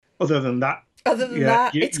Other than that, Other than yeah,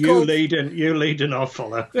 that, you, it's called. you lead and I'll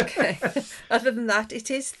follow. Okay. Other than that,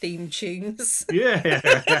 it is theme tunes.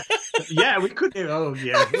 Yeah, yeah, we could do. Oh,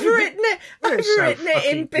 yeah, I've written it. we're I've so written it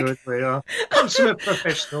in. fucking good. We are consummate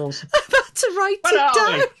professionals. I'm about to write But it are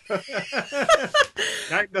down. we?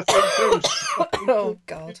 Ain't nothing tunes. Oh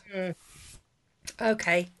God.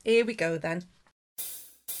 Okay, here we go then.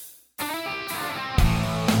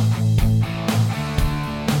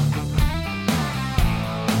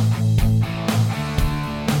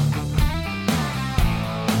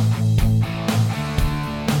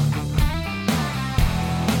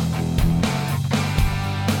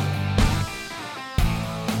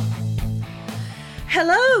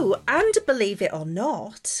 Hello, and believe it or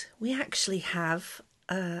not, we actually have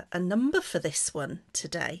a number for this one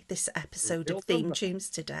today, this episode of Theme Tunes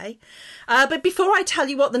today. But before I tell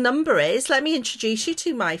you what the number is, let me introduce you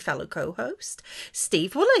to my fellow co-host,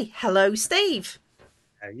 Steve Woolley. Hello, Steve.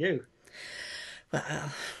 How are you? Well,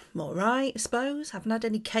 I'm all right, I suppose. Haven't had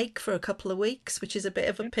any cake for a couple of weeks, which is a bit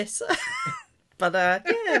of a pisser. But yeah,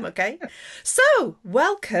 I'm okay. So,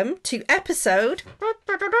 welcome to episode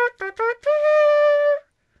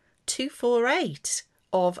 248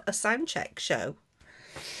 of a Soundcheck show,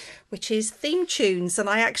 which is Theme Tunes, and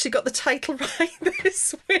I actually got the title right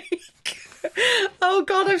this week. Oh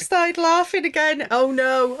God, I've started laughing again. Oh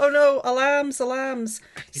no, alarms.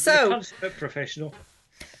 You're a consummate professional.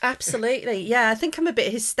 Absolutely. Yeah, I think I'm a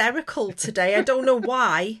bit hysterical today. I don't know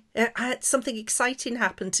why. I had something exciting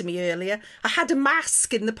happen to me earlier. I had a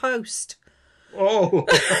mask in the post. Oh.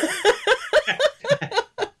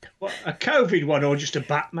 What, a COVID one or just a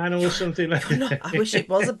Batman or something like that? I wish it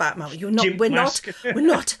was a Batman. We're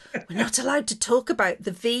not allowed to talk about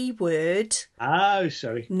the V word. Oh,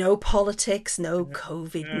 sorry. No politics, no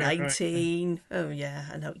COVID-19. Oh yeah,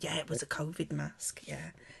 I know. Yeah, it was a COVID mask. Yeah.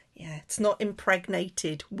 Yeah, it's not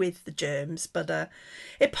impregnated with the germs, but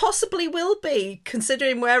it possibly will be,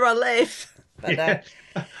 considering where I live. But, yeah.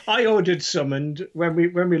 I ordered some, and when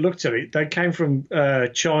we looked at it, they came from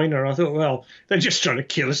China. I thought, well, they're just trying to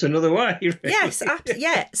kill us another way. Really. Yes,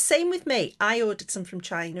 yeah, same with me. I ordered some from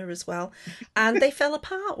China as well, and they fell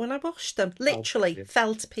apart when I washed them. Literally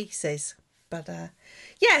fell to pieces. But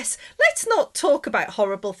yes, let's not talk about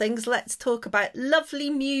horrible things. Let's talk about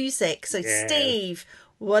lovely music. So, yeah. Steve,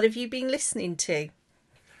 what have you been listening to?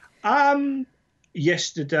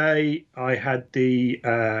 Yesterday I had the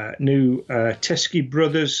new Teskey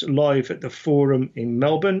Brothers live at the Forum in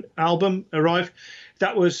Melbourne album arrive.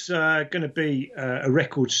 That was going to be a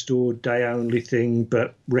record store day only thing,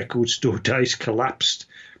 but record store days collapsed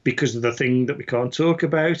because of the thing that we can't talk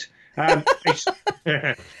about. It's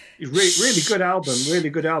really good album.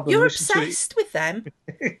 Really good album. You're obsessed with them.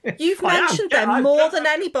 You've mentioned them more than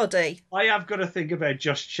anybody. I have got to think about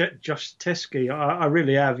Josh Teskey. I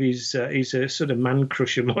really have. He's a sort of man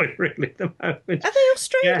crush of mine, really, at the moment. Are they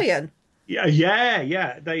Australian?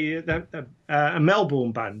 Yeah. They're a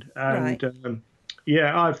Melbourne band, and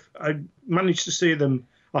right. I managed to see them.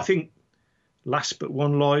 I think last but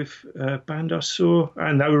one live band I saw,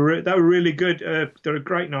 and they were really good. They're a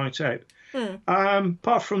great night out.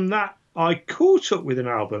 Apart from that, I caught up with an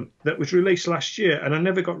album that was released last year, and I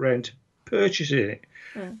never got round to purchasing it.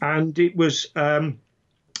 And it was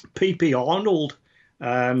P.P. Arnold.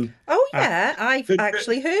 I've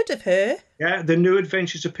actually heard of her. Yeah, The New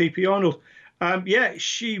Adventures of P.P. Arnold.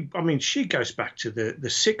 She goes back to the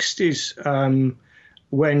 60s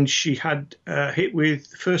when she had hit with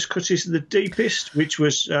First Cut Is the Deepest, which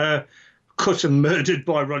was cut and murdered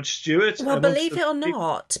by Rod Stewart. Well, believe it or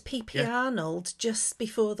not, P.P. Arnold, just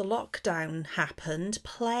before the lockdown happened,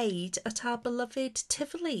 played at our beloved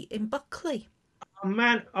Tivoli in Buckley. Oh,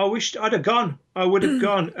 man, I wished I'd have gone. I would have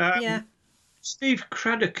gone. Steve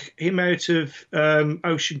Craddock, him out of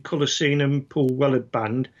Ocean Colour Scene and Paul Weller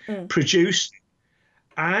Band, produced,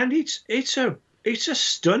 and it's a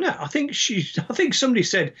stunner. I think somebody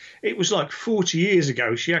said it was like 40 years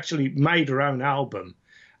ago she actually made her own album.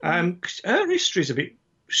 Her history is a bit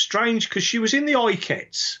strange because she was in the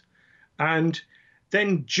Ikettes and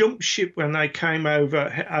then jumped ship when they came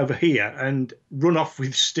over here and run off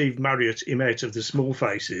with Steve Marriott, him out of the Small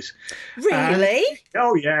Faces. Really?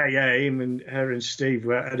 Him and her and Steve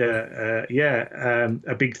were at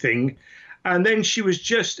a big thing. And then she was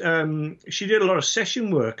just she did a lot of session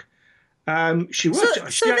work.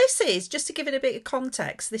 This is, just to give it a bit of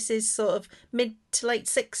context, this is sort of mid to late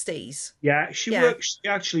 60s. Yeah, she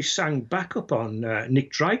actually sang backup on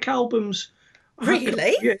Nick Drake albums.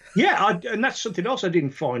 Really? And that's something else I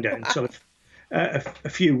didn't find out until a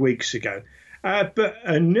few weeks ago. But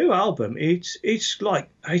a new album, it's like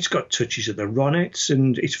it's got touches of the Ronettes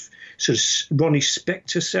and it's sort of Ronnie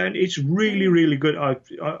Spector sound. It's really, really good.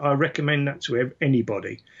 I recommend that to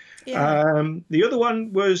anybody. Yeah. The other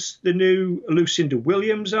one was the new Lucinda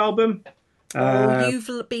Williams album.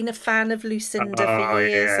 You've been a fan of Lucinda for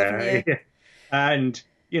years, haven't you? Yeah. And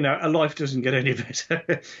her life doesn't get any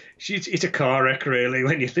better. It's a car wreck, really,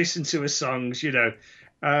 when you listen to her songs.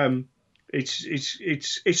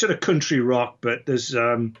 It's sort of country rock, but there's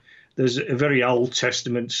a very Old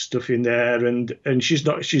Testament stuff in there, and she's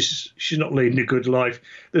not leading a good life.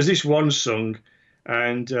 There's this one song,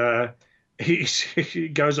 and he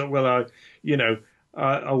goes up. Well,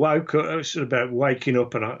 I woke up. It was about waking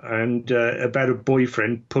up and about a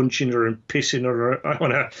boyfriend punching her and pissing her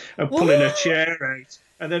on her and pulling her chair out.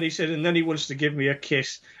 And then he said, and then he wants to give me a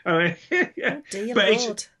kiss. I mean, dear but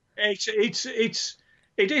Lord.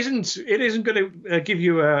 It isn't going to give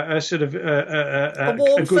you a sort of a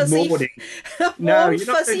warm, a good fuzzy, morning. No, warm,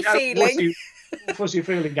 fuzzy feeling. Fuzzy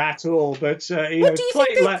feeling at all. But what do you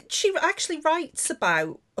think that she actually writes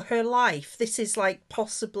about her life? This is like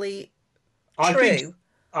possibly true.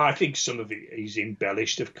 I think some of it is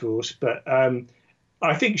embellished, of course, but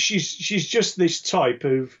I think she's just this type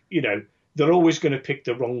of they're always going to pick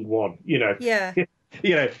the wrong one. Yeah.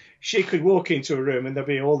 She could walk into a room and there'll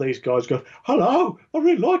be all these guys go, "Hello, I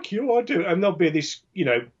really like you, I do," and there'll be this,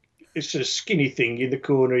 this sort of skinny thing in the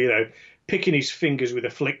corner, picking his fingers with a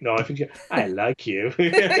flick knife and go, "I like you."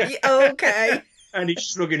 Okay. And he's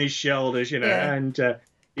shrugging his shoulders, Yeah. and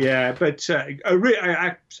but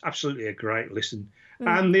absolutely a great listen.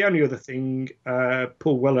 And the only other thing,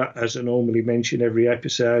 Paul Weller, as I normally mention every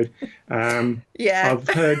episode, I've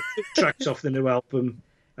heard tracks off the new album.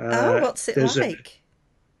 What's it like?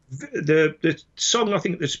 The song I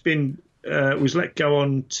think that's been was let go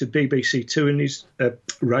on to BBC Two and his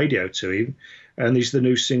Radio 2 even, and is the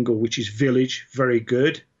new single, which is Village, very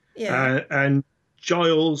good. Yeah. And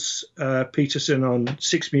Giles Peterson on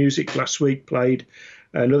Six Music last week played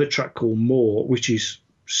another track called More, which is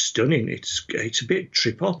stunning. It's a bit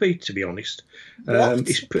trip-hoppy, to be honest. Paul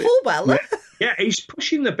Weller? Yeah, he's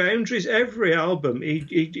pushing the boundaries. Every album,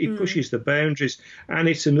 he pushes the boundaries, and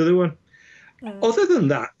it's another one. Other than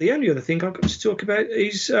that, the only other thing I've got to talk about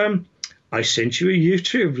is I sent you a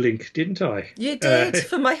YouTube link, didn't I? You did,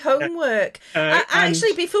 for my homework.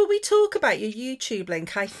 Actually, before we talk about your YouTube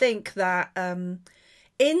link, I think that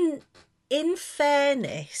in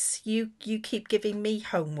fairness, you keep giving me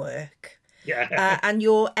homework. Yeah. And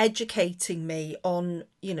you're educating me on,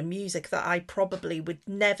 music that I probably would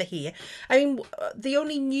never hear. I mean, the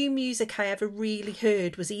only new music I ever really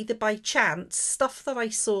heard was either by chance, stuff that I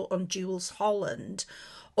saw on Jools Holland,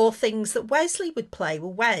 or things that Wesley would play.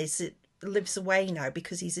 Well, Wes lives away now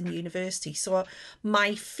because he's in university. So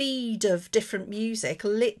my feed of different music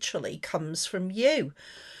literally comes from you.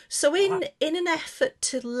 So in an effort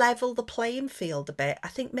to level the playing field a bit, I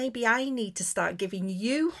think maybe I need to start giving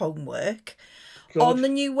you homework on the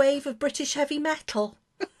new wave of British heavy metal.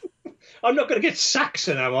 I'm not going to get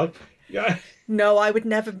Saxon, am I? Yeah. No, I would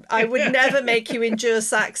never make you endure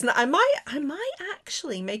Saxon. I might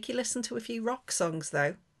actually make you listen to a few rock songs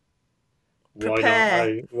though.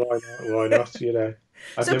 Prepare. Why not?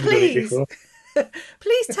 I've so never please, done it before.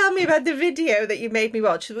 Please tell me about the video that you made me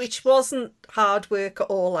watch, which wasn't hard work at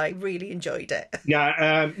all. I really enjoyed it.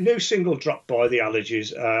 Yeah, new single dropped by the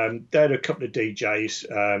Allergies. They're a couple of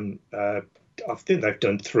DJs. I think they've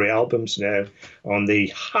done 3 albums now on the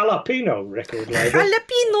Jalapeno record label.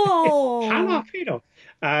 Jalapeno.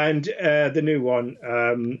 And the new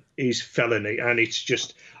one is Felony, and it's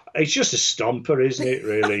just a stomper, isn't it?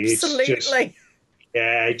 Really, Absolutely.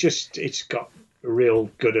 It's got real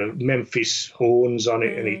good Memphis horns on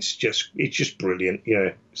it, and it's just brilliant.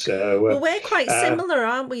 So well, we're quite similar,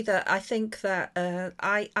 aren't we? That I think that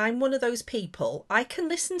I'm one of those people. I can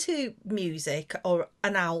listen to music or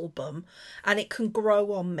an album and it can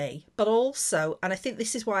grow on me, but also, and I think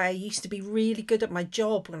this is why I used to be really good at my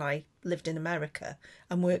job when I lived in America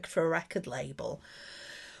and worked for a record label,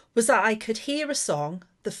 was that I could hear a song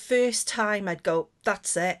the first time, I'd go,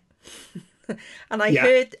 that's it. And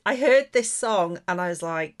I heard this song and I was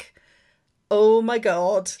like, oh my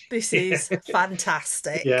God, this is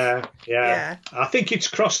fantastic. Yeah. I think it's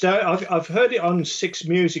crossed out. I've heard it on Six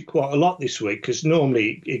Music quite a lot this week, because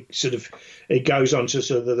normally it goes on to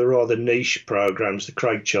sort of the rather niche programmes, the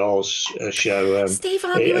Craig Charles show. Steve,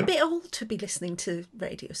 aren't you a bit old to be listening to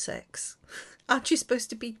Radio 6? Aren't you supposed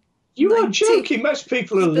to be? You are joking. Most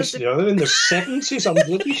people are listening. They're in the 70s. I'm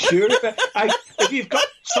bloody sure of it. If you've got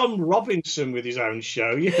Tom Robinson with his own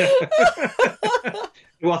show, who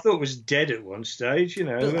I thought was dead at one stage,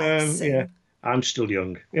 I'm still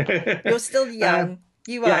young. You're still young.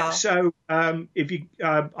 You Yeah, are. so if you,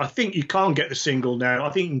 I think you can't get the single now. I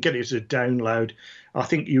think you can get it as a download. I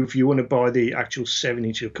think if you want to buy the actual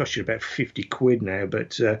 7-inch, it'll cost you about 50 quid now.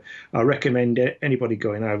 But I recommend anybody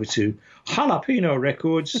going over to Jalapeno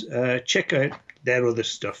Records, check out their other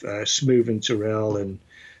stuff, Smooth and Terrell and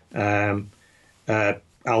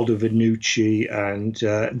Aldo Vanucci, and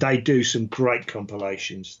they do some great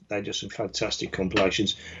compilations. They do some fantastic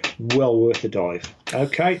compilations. Well worth a dive.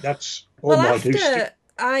 Okay, that's all Well, my news.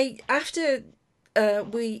 after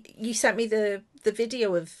you sent me the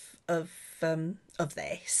video of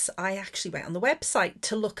this, I actually went on the website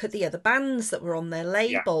to look at the other bands that were on their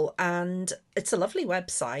label, and it's a lovely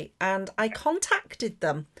website. And I contacted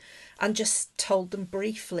them and just told them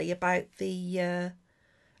briefly about the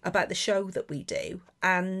show that we do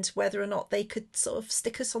and whether or not they could sort of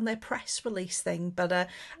stick us on their press release thing. But I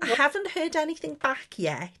haven't heard anything back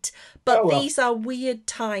yet. But these are weird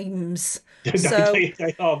times. So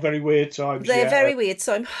they are very weird times. They're very weird.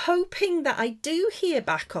 So I'm hoping that I do hear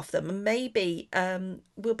back off them, and maybe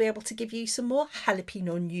we'll be able to give you some more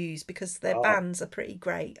jalapeno news, because their bands are pretty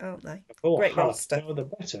great, aren't they? Great roster. The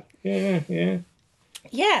better. Yeah, yeah.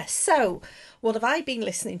 Yeah, so what have I been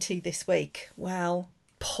listening to this week? Well,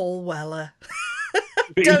 Paul Weller.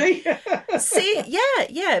 Really? See,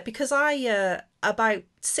 yeah, because I about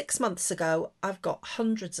 6 months ago, I've got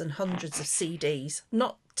hundreds and hundreds of CDs,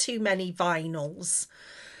 not too many vinyls.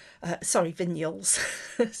 Sorry, vinyls.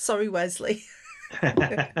 Sorry, Wesley.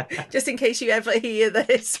 Just in case you ever hear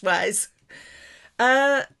this, Wes.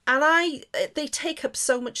 And they take up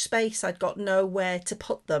so much space, I'd got nowhere to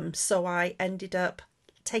put them, so I ended up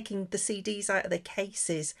taking the CDs out of the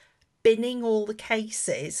cases, binning all the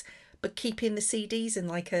cases, but keeping the CDs in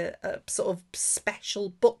like a sort of special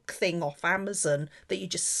book thing off Amazon that you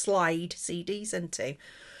just slide CDs into.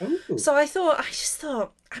 Ooh. So I just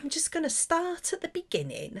thought, I'm just going to start at the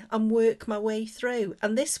beginning and work my way through.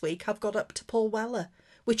 And this week I've got up to Paul Weller,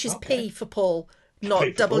 which is P for Paul,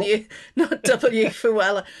 not W, not W for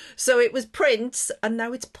Weller. So it was Prince, and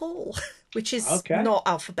now it's Paul, which is not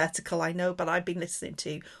alphabetical, I know, but I've been listening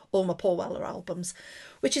to all my Paul Weller albums,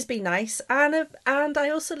 which has been nice. And I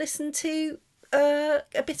also listened to a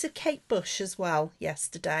bit of Kate Bush as well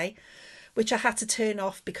yesterday, which I had to turn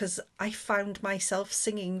off because I found myself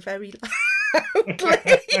singing very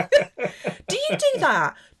loudly. Do you do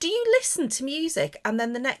that? Do you listen to music and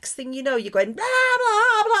then the next thing you know, you're going blah,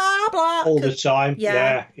 blah, blah, blah? All the time.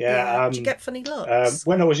 Yeah. Do you get funny looks?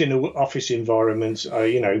 When I was in an office environment,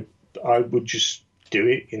 I would just do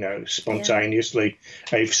it, spontaneously.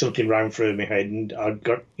 If something ran through my head, and I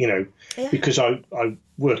got, because I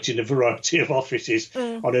worked in a variety of offices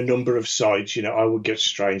on a number of sites, I would get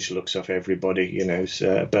strange looks off everybody,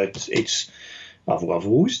 but I've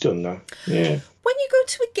always done that. Yeah. When you go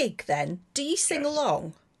to a gig then, do you sing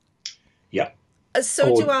along? Yeah.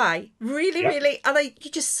 So do I. Really, really. And you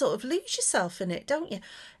just sort of lose yourself in it, don't you?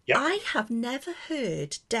 Yep. I have never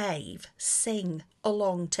heard Dave sing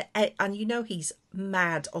along to, and he's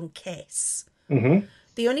mad on Kiss. Mm-hmm.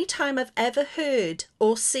 The only time I've ever heard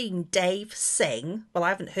or seen Dave sing, well, I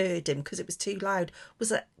haven't heard him because it was too loud,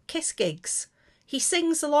 was at Kiss gigs. He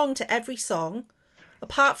sings along to every song.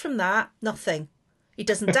 Apart from that, nothing. He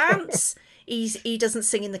doesn't dance. He doesn't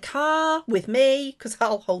sing in the car with me because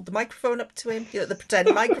I'll hold the microphone up to him, the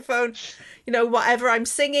pretend microphone. Whatever I'm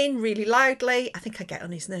singing really loudly, I think I get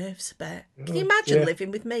on his nerves a bit. Can you imagine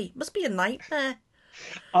living with me? It must be a nightmare.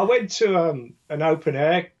 I went to an open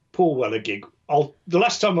air Paul Weller gig. The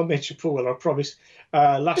last time I mentioned Paul Weller, I promise,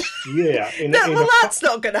 last year. That's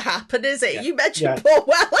not going to happen, is it? Yeah, you mentioned Paul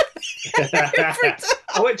Weller.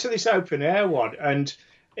 I went to this open air one, and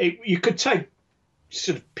you could take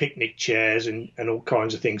sort of picnic chairs and all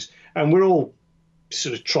kinds of things, and we're all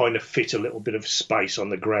sort of trying to fit a little bit of space on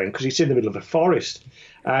the ground because it's in the middle of a forest,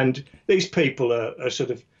 and these people are sort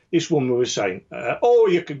of, this woman was saying,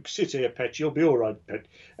 you can sit here, pet, you'll be all right,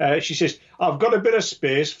 pet. She says, I've got a bit of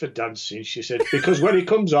space for dancing, she said, because when he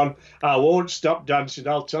comes on, I won't stop dancing,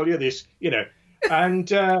 I'll tell you this, and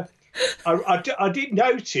I did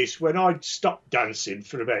notice when I'd stopped dancing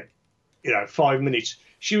for about 5 minutes,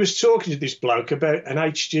 she was talking to this bloke about an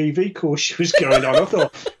HGV course she was going on. I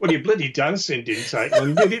thought, well, your bloody dancing didn't take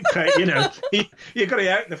long, did it, Pet? You got it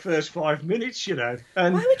out in the first 5 minutes,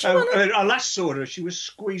 And why would you I last saw her, she was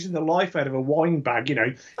squeezing the life out of a wine bag,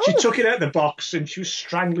 She took it out of the box and she was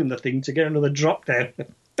strangling the thing to get another drop down.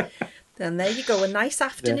 Then there you go, a nice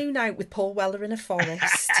afternoon out with Paul Weller in a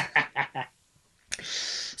forest.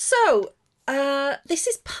 So, this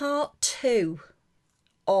is part 2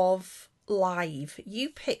 of Live. You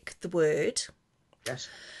pick the word. Yes.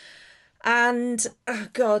 And oh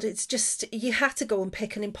God, it's just, you had to go and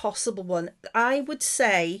pick an impossible one. I would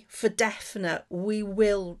say for definite, we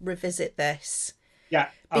will revisit this. Yeah,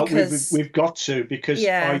 because we've got to, because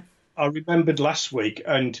yeah, I remembered last week,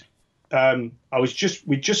 and we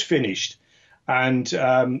just finished, and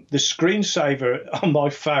the screensaver on my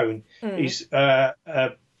phone is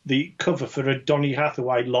the cover for a Donny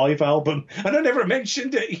Hathaway live album, and I never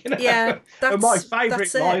mentioned it. Yeah, my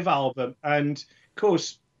favourite live album, and of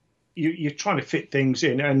course you're trying to fit things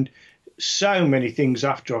in, and so many things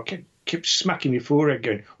after I kept smacking my forehead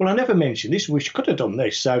going, well, I never mentioned this, we could have done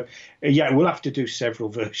this. So yeah, we'll have to do several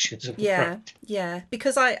versions of yeah,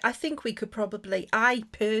 because I think we could probably, I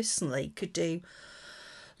personally could do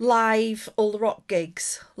live all the rock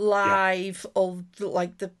gigs, live all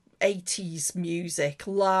like the 80s music,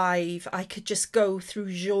 live. I could just go through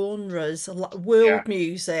genres, world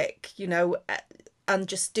music, and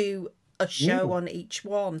just do a show on each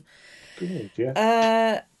one. Good,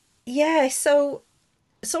 yeah. Yeah, so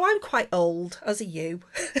I'm quite old, as are you.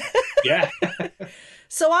 Yeah.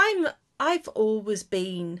 So I've always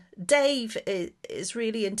been, Dave is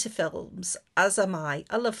really into films, as am I.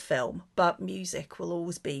 I love film, but music will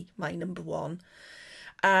always be my number one.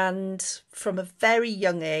 And from a very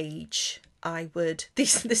young age, I would,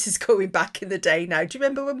 this is going back in the day now. Do you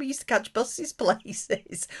remember when we used to catch buses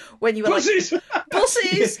places? When you were buses?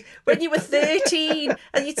 Buses, when you were 13,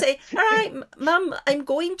 and you'd say, all right, Mum, I'm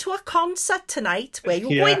going to a concert tonight. Where are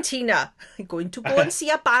you going, Tina? I'm going to go and see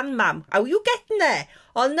a band, Mum. How are you getting there?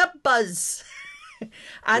 On the bus.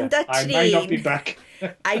 And a train. I might not be back.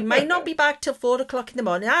 I might not be back till 4 o'clock in the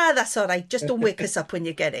morning. That's all right. Just don't wake us up when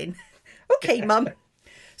you get in. Okay, Mum.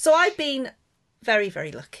 So I've been very,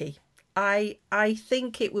 very lucky. I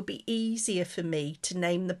think it would be easier for me to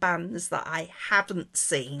name the bands that I haven't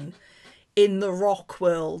seen in the rock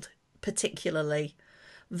world, particularly,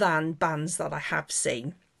 than bands that I have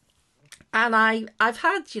seen. And I've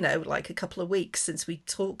had, like a couple of weeks since we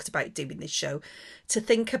talked about doing this show to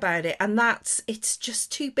think about it. And it's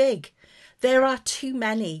just too big. There are too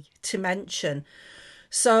many to mention.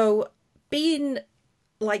 So being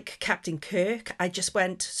like Captain Kirk, I just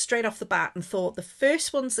went straight off the bat and thought the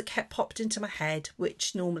first ones that popped into my head,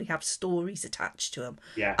 which normally have stories attached to them,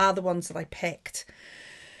 are the ones that I picked.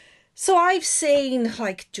 So I've seen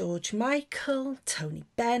like George Michael, Tony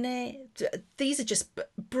Bennett. These are just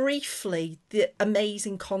briefly the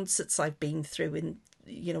amazing concerts I've been through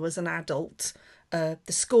as an adult. The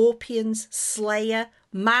Scorpions, Slayer,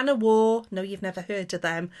 Manowar. No, you've never heard of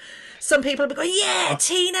them. Some people will be going, yeah,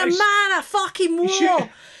 Tina, Man, fucking war.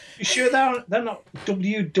 You sure they're not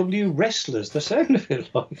WW wrestlers? The sound of it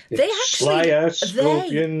like they actually, Slayer,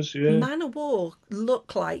 Scorpions. Manowar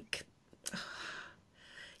look like.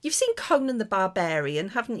 You've seen Conan the Barbarian,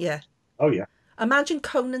 haven't you? Oh yeah. Imagine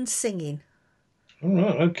Conan singing. Oh,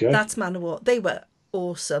 okay. That's Manowar. They were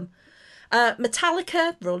awesome.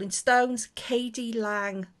 Metallica, Rolling Stones, K.D.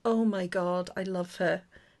 Lang. Oh my God, I love her.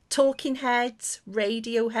 Talking Heads,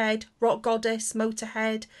 Radiohead, Rock Goddess,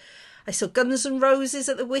 Motorhead. I saw Guns N' Roses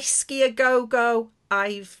at the Whiskey A Go Go.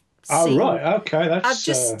 I've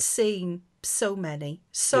just seen so many.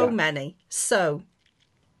 So,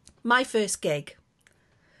 my first gig.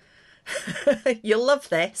 You'll love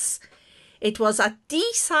this. It was at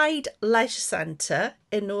Deeside Leisure Centre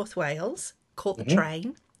in North Wales, called The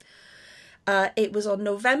Train. It was on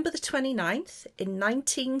November the 29th in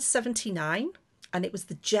 1979, and it was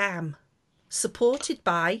the Jam, supported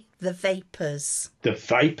by the Vapors. The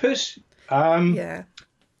Vapors? Yeah.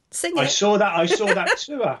 Sing it. I saw that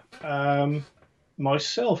tour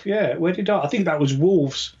myself, yeah. Where did I think that was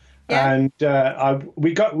Wolves. Yeah. And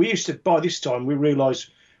we used to, by this time, we realised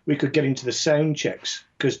we could get into the sound checks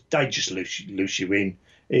because they just loose you in.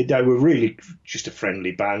 They were really just a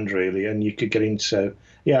friendly band, really, and you could get in. So,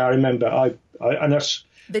 yeah, I remember.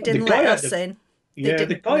 They didn't let us in. Yeah,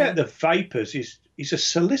 the guy at the Vapors is a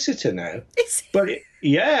solicitor now. Is he? But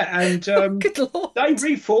and good Lord. They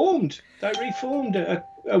reformed.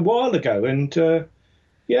 A while ago, and I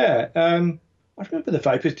remember the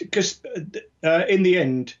Vapors because in the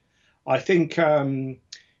end, I think.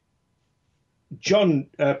 John,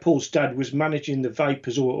 Paul's dad, was managing the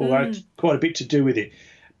Vapors or had quite a bit to do with it.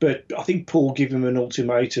 But I think Paul gave him an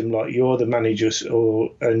ultimatum, like, you're the managers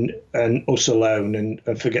and us alone and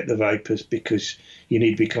forget the Vapors because you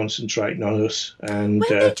need to be concentrating on us. And well,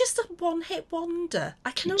 they're just a one-hit wonder.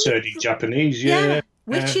 I can only... Dirty Japanese, yeah.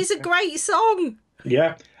 Which is a great song.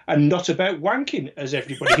 Yeah, and not about wanking, as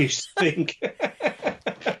everybody used to think.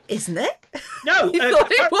 Isn't it? No. You thought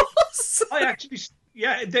it was? I actually...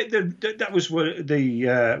 Yeah, that was one of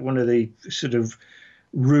the sort of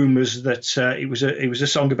rumours that it was a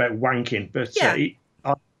song about wanking, but Yeah.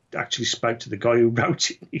 I actually spoke to the guy who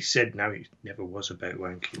wrote it. He said no, it never was about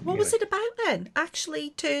wanking. What was it about then? Actually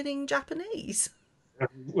turning Japanese?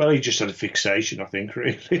 Well, he just had a fixation, I think,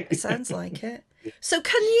 really. It sounds like it. So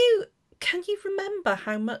can you remember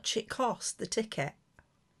how much it cost, the ticket?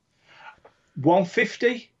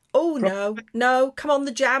 150. Oh no! Come on,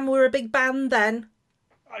 the Jam were a big band then.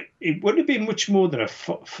 It wouldn't have been much more than it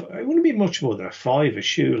wouldn't be much more than a fiver,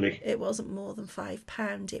 surely. It wasn't more than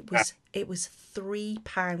 £5. It was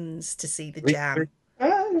 £3 to see the Jam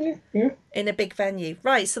Yeah. in a big venue.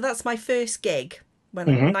 Right, so that's my first gig when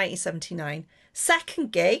 1979.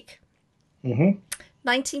 Second gig,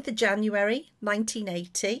 19th of January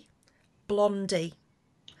 1980, Blondie.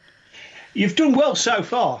 You've done well so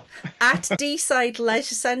far. At Deeside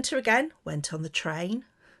Leisure Centre again, went on the train.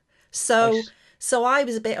 So I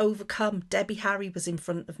was a bit overcome. Debbie Harry was in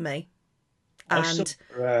front of me. And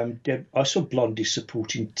I saw Blondie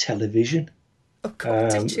supporting television. Oh God,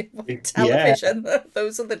 did you? Television? Yeah.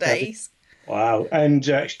 Those are the days. Wow. And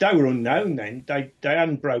they were unknown then. They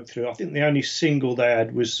hadn't broke through. I think the only single they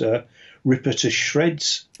had was Ripper to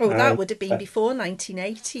Shreds. Oh, that would have been before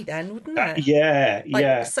 1980 then, wouldn't it? Yeah, like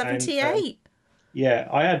yeah. 78. Yeah,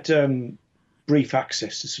 I had brief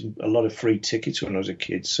access to a lot of free tickets when I was a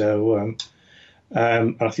kid. So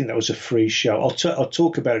I think that was a free show. I'll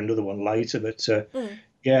talk about another one later. But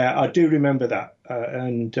yeah, I do remember that.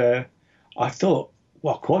 And I thought,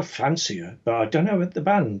 well, I quite fancy her, but I don't know about the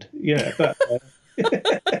band. Yeah, but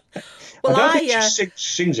well, I don't think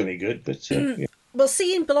she sings any good. But yeah. Well,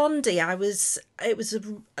 seeing Blondie, I was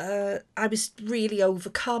really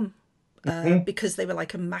overcome because they were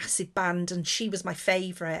like a massive band, and she was my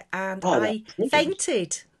favourite, and I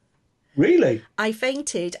fainted. Really? I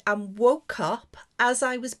fainted and woke up as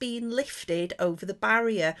I was being lifted over the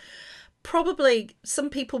barrier. Probably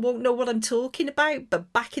some people won't know what I'm talking about,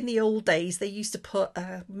 but back in the old days, they used to put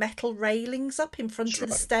metal railings up in front of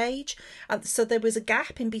the stage. And so there was a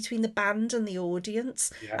gap in between the band and the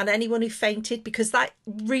audience. Yeah. And anyone who fainted, because that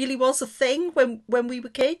really was a thing when we were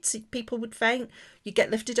kids, people would faint. You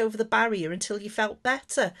get lifted over the barrier until you felt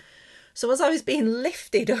better. So as I was being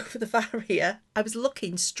lifted over the barrier, I was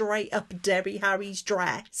looking straight up Debbie Harry's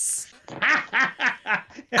dress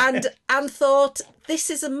and thought, this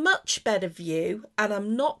is a much better view and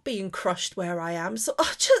I'm not being crushed where I am, so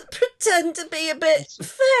I'll just pretend to be a bit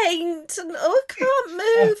faint and I can't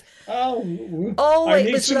move.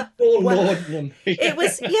 It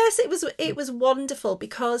was it was wonderful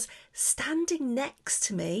because standing next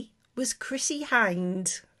to me was Chrissie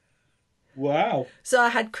Hynde. Wow. So I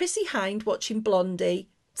had Chrissie Hynde watching Blondie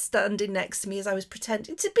standing next to me as I was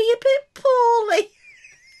pretending to be a bit poorly.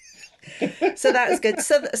 So that was good.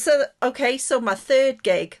 So my third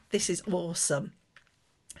gig, this is awesome.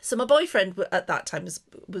 So my boyfriend at that time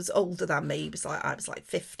was older than me. I was like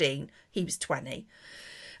 15. He was 20.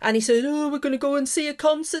 And he said, oh, we're going to go and see a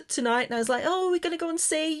concert tonight. And I was like, oh, we're going to go and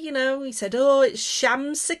see, He said, oh, it's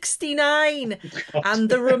Sham 69 and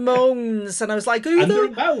the Ramones. And I was like, the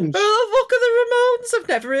Ramones? Oh, look at the Ramones. I've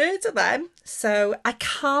never heard of them. So I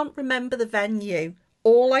can't remember the venue.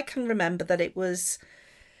 All I can remember that it was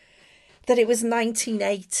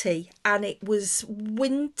 1980 and it was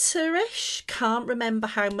winterish. Can't remember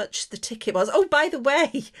how much the ticket was. Oh, by the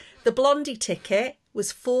way, the Blondie ticket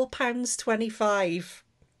was £4.25.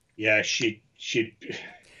 Yeah, she'd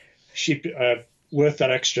worth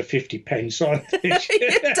that extra 50 pence on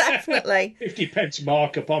it. Definitely 50 pence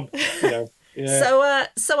markup on. Yeah.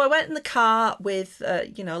 So I went in the car with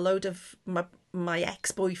a load of my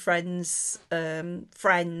ex-boyfriend's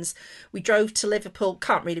friends. We drove to Liverpool.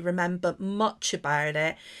 Can't really remember much about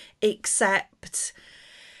it, except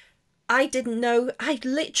I didn't know. I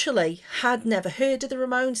literally had never heard of the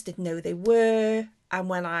Ramones. Didn't know who they were, and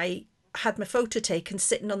when I had my photo taken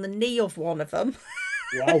sitting on the knee of one of them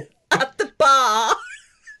wow. at the bar,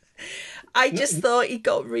 I just thought he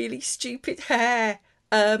got really stupid hair.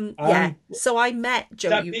 So I met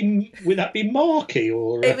Joey. Would that be Marky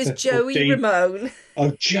or? It was Joey Ramone.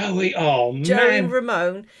 Oh, Joey! Oh, man. Joey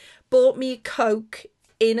Ramone bought me a Coke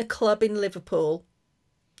in a club in Liverpool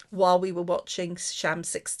while we were watching Sham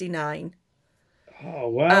 69. Oh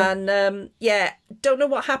wow! And don't know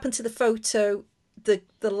what happened to the photo.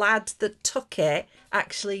 The lad that took it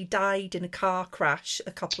actually died in a car crash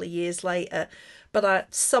a couple of years later.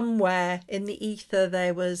 But somewhere in the ether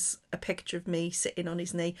there was a picture of me sitting on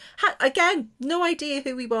his knee. Again, no idea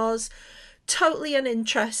who he was. Totally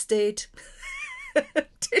uninterested.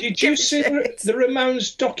 Did you see the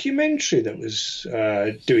Ramones documentary that was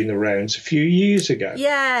doing the rounds a few years ago?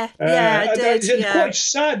 Yeah, I did. It's quite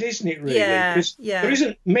sad, isn't it? Really, because there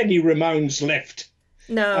isn't many Ramones left.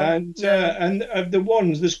 No, and of the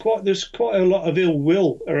ones, there's quite a lot of ill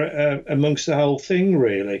will amongst the whole thing,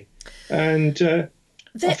 really, and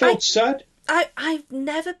I felt sad. I've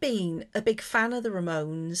never been a big fan of the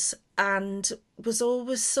Ramones, and was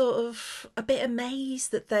always sort of a bit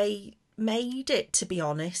amazed that they made it, to be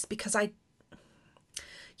honest, because there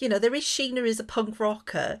is Sheena is a punk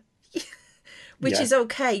rocker, which is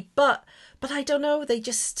okay, but I don't know, they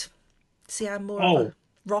just see I'm more of a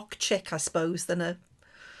rock chick, I suppose, than a.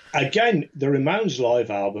 Again, the Ramones live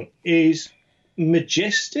album is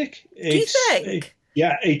majestic. Do you think?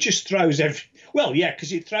 It just throws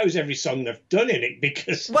because it throws every song they've done in it.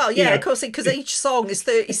 Because of course, because each song is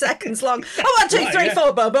 30 seconds long. Oh, 1, 2, 3,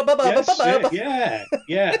 4.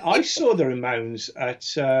 Yeah. I saw the Ramones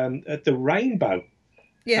at the Rainbow.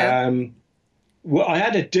 Yeah. Well, I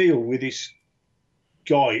had a deal with this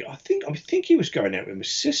guy. I think he was going out with my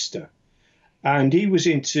sister, and he was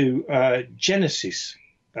into Genesis,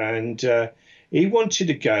 and he wanted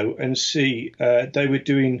to go and see. They were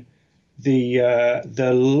doing the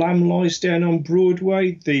Lamb Lies Down on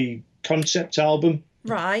Broadway, the concept album.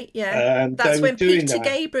 Right, yeah. That's when Peter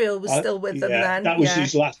Gabriel was still with them then. That was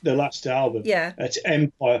the last album. Yeah. At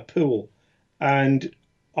Empire Pool. And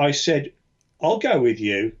I said, I'll go with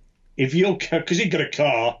you if you'll go, because he got a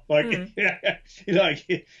car, like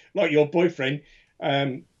your boyfriend.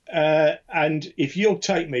 And if you'll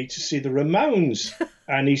take me to see the Ramones.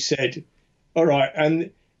 And he said, all right.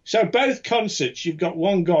 And so both concerts, you've got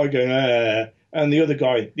one guy going, and the other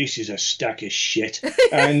guy, this is a stack of shit.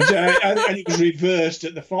 And it was reversed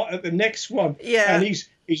at the next one. Yeah. And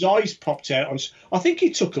his eyes popped out. I think he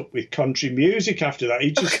took up with country music after that.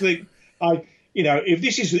 He just think, if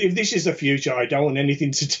this is the future, I don't want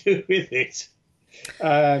anything to do with it.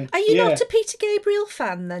 Are you not a Peter Gabriel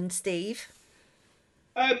fan then, Steve?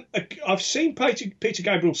 I've seen Peter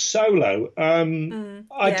Gabriel solo. I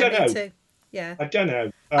don't know. Me too. Yeah. I don't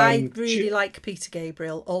know. I really like Peter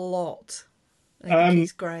Gabriel a lot. I think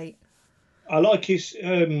he's great. I like his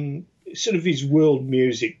sort of his world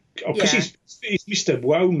music, because he's Mr.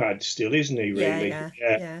 Womad still, isn't he? Really?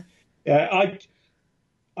 Yeah.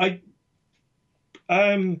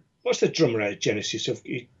 What's the drummer at Genesis?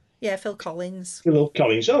 Phil Collins. Phil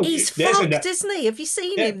Collins. Oh, he's fucked, isn't he? Have you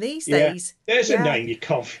seen him these days? There's a name you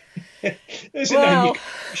can't. There's a name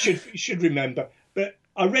you should remember. But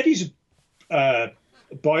I read his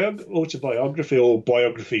autobiography or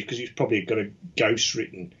biography, because he's probably got a ghost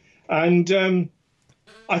written, and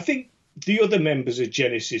I think the other members of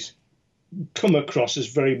Genesis come across as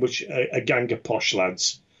very much a gang of posh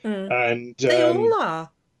lads, and they all are.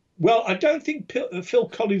 Well, I don't think Phil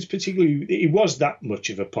Collins particularly, he was that much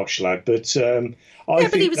of a posh lad, but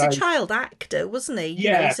but he was a child actor, wasn't he?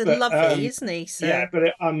 He's lovely, isn't he? So. Yeah,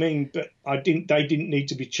 but they didn't need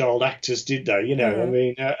to be child actors, did they?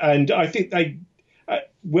 And I think they,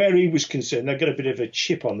 where he was concerned, they got a bit of a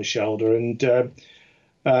chip on the shoulder, and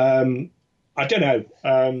I don't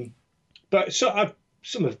know, but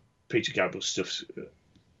some of Peter Gabriel's stuff's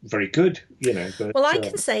very good, But, I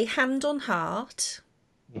can say, hand on heart.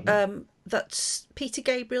 That Peter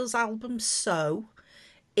Gabriel's album So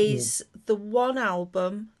is the one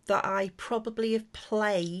album that I probably have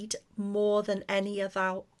played more than any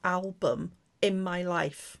other album in my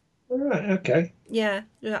life. All right, okay. Yeah,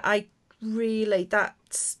 I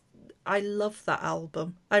love that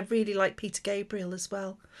album. I really like Peter Gabriel as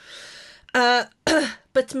well.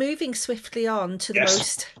 But moving swiftly on to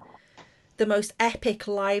the most epic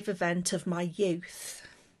live event of my youth,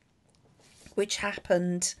 which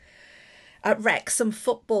happened at Wrexham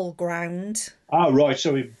Football Ground. Oh, right,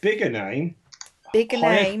 so a bigger name.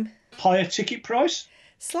 Higher ticket price?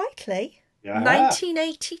 Slightly. Yeah.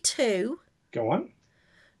 1982. Go on.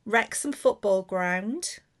 Wrexham Football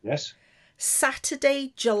Ground. Yes.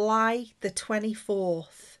 Saturday, July the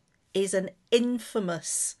 24th is an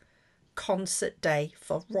infamous concert day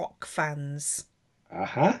for rock fans.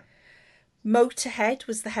 Uh-huh. Motorhead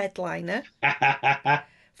was the headliner.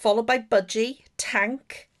 Followed by Budgie,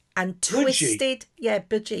 Tank, and Twisted. Budgie. Yeah,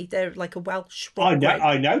 Budgie. They're like a Welsh rock.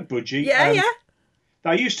 I know Budgie. Yeah.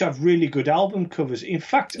 They used to have really good album covers. In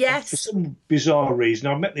fact, for some bizarre reason,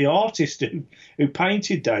 I met the artist who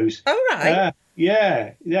painted those. Oh, right.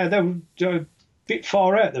 Yeah. They were a bit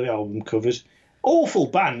far out, the album covers. Awful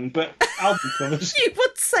band, but album covers. You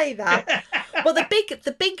would say that. Well, the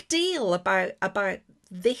big deal about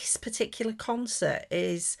this particular concert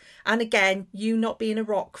is, and again, you not being a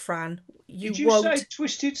rock fan, you Did you won't. say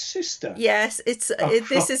Twisted Sister? Yes,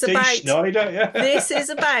 this is Dee about Snider, yeah. this is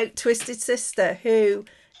about Twisted Sister, who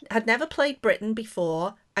had never played Britain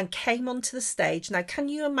before and came onto the stage. Now, can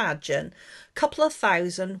you imagine a couple of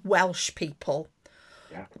thousand Welsh people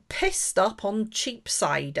pissed up on cheap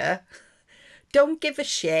cider, don't give a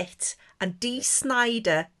shit, and Dee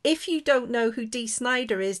Snider, if you don't know who Dee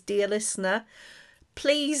Snider is, dear listener,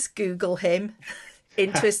 please Google him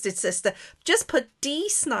in Twisted Sister. Just put Dee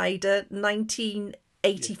Snider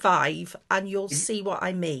 1985 and you'll see what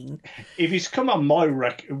I mean. If he's come on my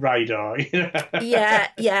radar, yeah,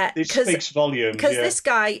 it speaks volumes. Because this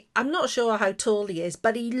guy, I'm not sure how tall he is,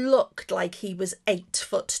 but he looked like he was 8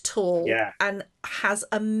 foot tall, and has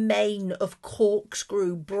a mane of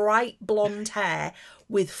corkscrew, bright blonde hair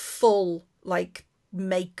with full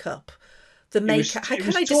makeup. The makeup. How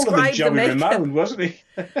can I describe the makeup? Ramone, wasn't he?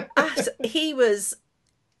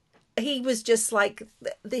 He was just like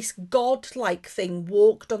this godlike thing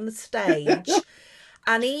walked on the stage,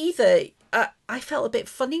 and I felt a bit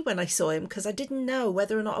funny when I saw him because I didn't know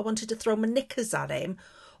whether or not I wanted to throw my knickers at him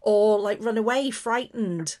or run away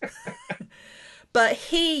frightened. But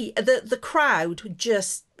the crowd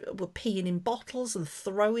just were peeing in bottles and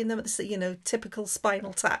throwing them at the typical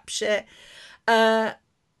Spinal Tap shit.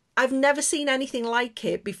 I've never seen anything like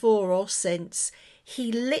it before or since.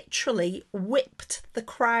 He literally whipped the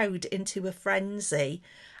crowd into a frenzy,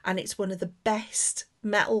 and it's one of the best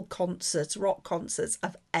metal concerts, rock concerts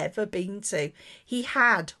I've ever been to. He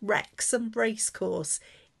had Wrexham Racecourse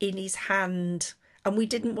in his hand, and we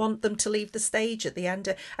didn't want them to leave the stage at the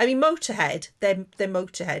end. Motorhead, they're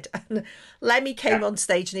Motorhead, and Lemmy came on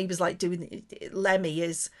stage, and he was doing Lemmy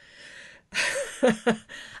is.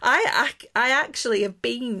 I actually have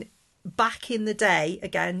been back in the day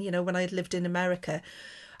again, when I lived in America.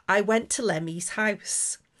 I went to Lemmy's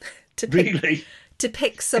house to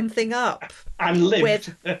pick something up and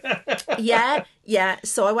lived. Yeah.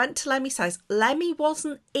 So I went to Lemmy's house. Lemmy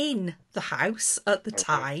wasn't in the house at the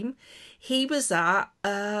time. He was at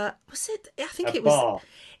was it? I think it was. Bar.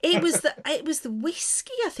 It was the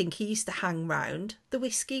Whiskey. I think he used to hang round the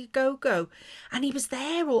Whiskey Go Go, and he was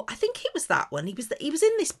there. Or I think it was that one. He was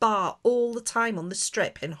in this bar all the time on the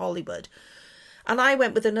Strip in Hollywood, and I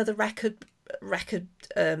went with another record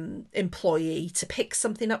employee to pick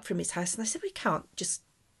something up from his house, and I said we can't just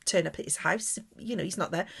turn up at his house. He's not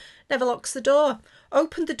there. Never locks the door.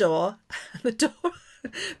 Opened the door, and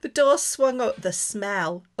the door swung up. The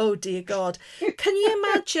smell. Oh dear God! Can you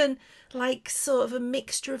imagine? Sort of a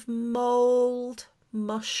mixture of mould,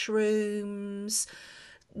 mushrooms,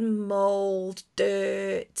 mould,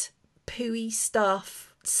 dirt, pooey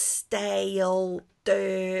stuff, stale,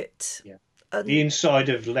 dirt. Yeah. The inside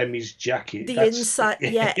of Lemmy's jacket. Inside,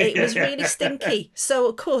 it was really stinky. So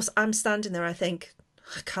of course I'm standing there. I think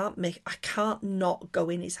I can't not go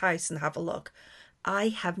in his house and have a look. I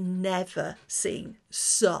have never seen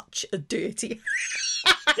such a dirty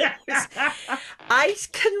I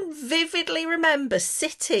can vividly remember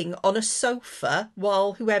sitting on a sofa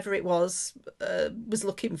while whoever it was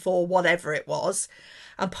looking for whatever it was,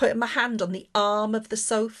 and putting my hand on the arm of the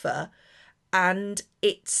sofa, and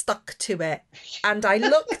it stuck to it. And I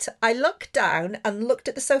looked down and looked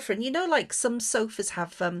at the sofa, and some sofas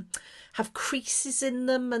have creases in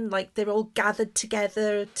them, and they're all gathered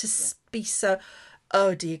together to be so.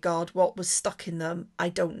 Oh dear God, what was stuck in them? I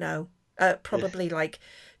don't know. Probably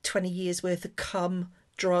 20 years worth of cum,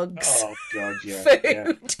 drugs,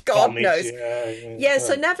 food, God Vomit, knows. Yeah,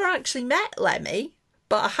 so never actually met Lemmy,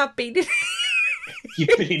 but I have been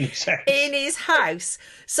You've been in his house. In his house.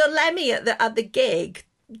 So Lemmy at the gig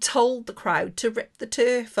told the crowd to rip the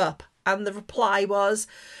turf up, and the reply was,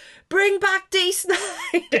 "Bring back Dee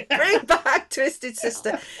Snider, bring back Twisted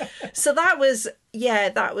Sister." So that was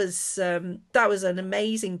an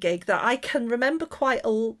amazing gig that I can remember quite a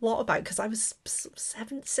lot about, because I was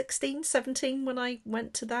 16, 17 when I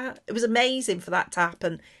went to that. It was amazing for that to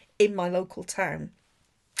happen in my local town.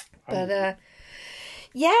 But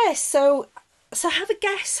so have a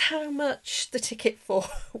guess how much the ticket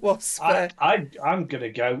was for. I'm gonna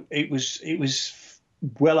go. It was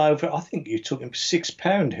well over. I think you're talking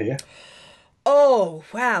 £6 here. Oh,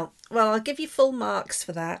 wow. Well, I'll give you full marks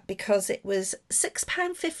for that, because it was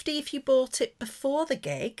 £6.50 if you bought it before the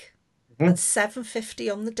gig, and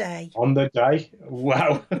 £7.50 on the day. On the day?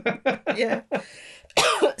 Wow. Yeah.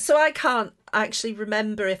 So I can't actually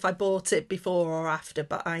remember if I bought it before or after,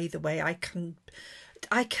 but either way, I can.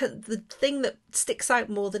 The thing that sticks out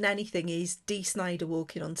more than anything is Dee Snider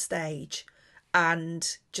walking on stage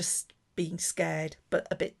and just being scared, but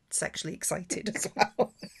a bit sexually excited as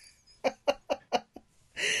well.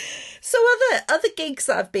 So other gigs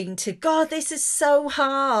that I've been to. God, this is so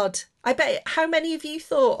hard. I bet. How many have you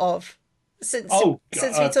thought of since we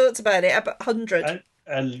talked about it? About 100.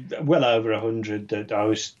 Well over 100. That I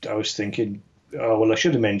was thinking. Oh well, I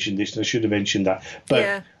should have mentioned this and I should have mentioned that,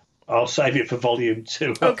 but I'll save it for volume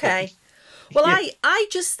 2. Okay. Well,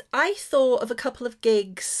 I thought of a couple of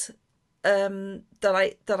gigs that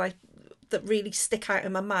really stick out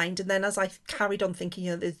in my mind, and then as I carried on thinking,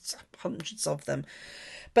 there's hundreds of them,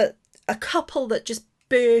 but a couple that just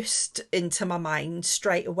burst into my mind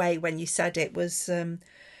straight away when you said it was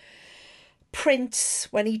Prince,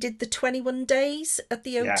 when he did the 21 days at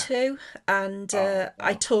the O2, and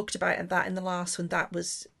I talked about that in the last one. That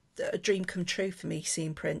was a dream come true for me,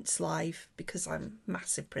 seeing Prince live, because I'm a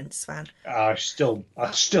massive Prince fan. I still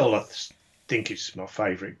think it's my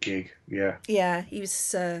favourite gig. Yeah, he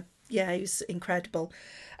was incredible.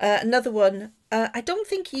 Another one, I don't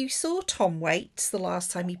think you saw Tom Waits the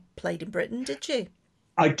last time he played in Britain, did you?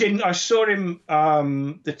 I didn't. I saw him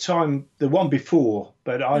the one before,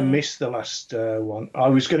 but I missed the last one. I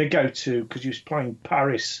was going to go to, because he was playing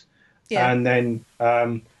Paris, and then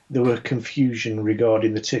there were confusion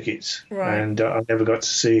regarding the tickets, and I never got to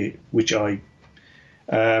see it, which I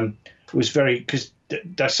was very, because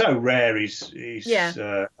they're so rare.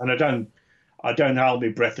 And I don't hold my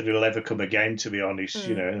breath that it'll ever come again, to be honest.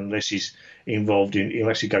 Unless he's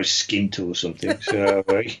unless he goes skint or something. So,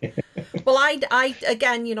 well, I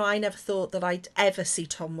again, I never thought that I'd ever see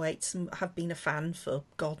Tom Waits, and have been a fan for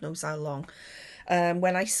God knows how long.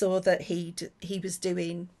 When I saw that he was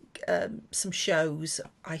doing some shows,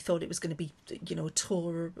 I thought it was going to be, a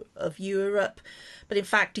tour of Europe, but in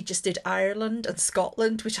fact he just did Ireland and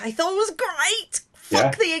Scotland, which I thought was great.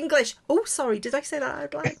 Fuck the English. Oh, sorry, did I say that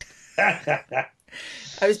out loud?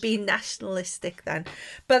 I was being nationalistic then.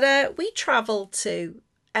 But we travelled to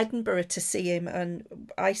Edinburgh to see him, and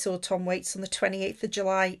I saw Tom Waits on the 28th of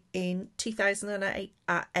July in 2008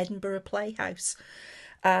 at Edinburgh Playhouse.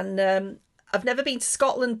 And I've never been to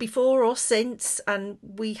Scotland before or since, and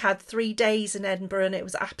we had 3 days in Edinburgh, and it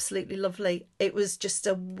was absolutely lovely. It was just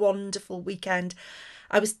a wonderful weekend.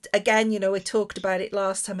 I was, again, we talked about it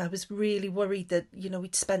last time. I was really worried that,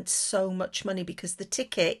 we'd spent so much money, because the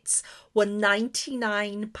tickets were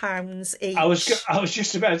 £99 each. I was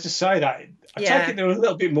just about to say that. I take it they were a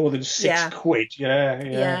little bit more than £6.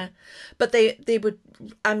 Yeah. But they would,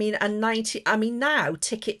 now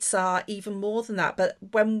tickets are even more than that. But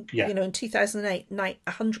when, in 2008,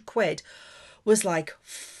 £100 was like,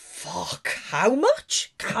 fuck, how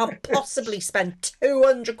much? Can't possibly spend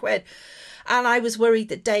 £200. And I was worried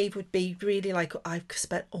that Dave would be really like, I've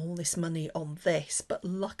spent all this money on this. But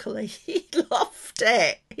luckily, he loved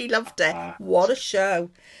it. What a show.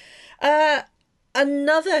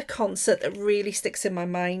 Another concert that really sticks in my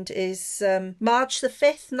mind is March the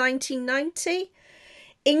 5th, 1990.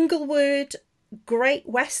 Inglewood Great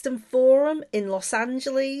Western Forum in Los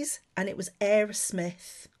Angeles. And it was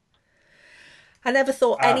Aerosmith. I never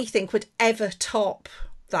thought anything would ever top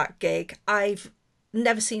that gig. I've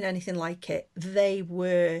never seen anything like it. They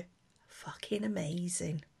were fucking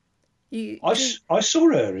amazing. I saw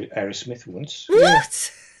Aerosmith once.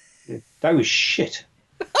 What? Yeah. That was shit.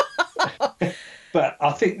 But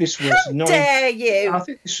I think this was... How dare you? I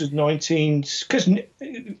think this was 19... Because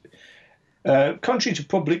contrary to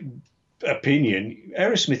public opinion,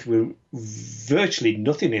 Aerosmith were virtually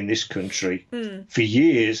nothing in this country for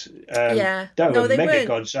years. They were mega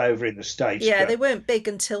gods over in the States. Yeah, they weren't big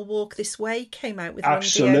until Walk This Way came out with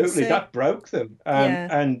absolutely, that broke them.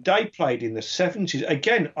 And they played in the 70s.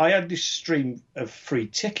 Again, I had this stream of free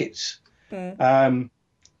tickets.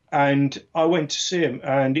 And I went to see him,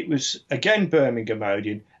 and it was, again, Birmingham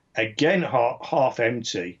Odeon, again half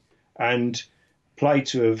empty, and played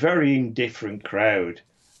to a very indifferent crowd.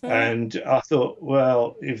 And I thought,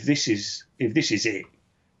 well, if this is it,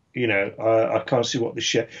 I can't see what the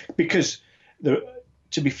show, because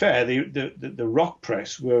to be fair, the rock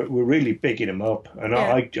press were really bigging him up, and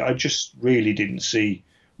I just really didn't see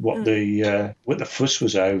what the fuss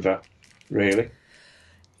was over, really.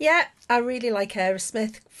 Yeah, I really like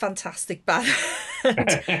Aerosmith. Fantastic band.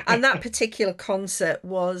 And that particular concert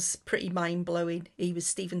was pretty mind-blowing.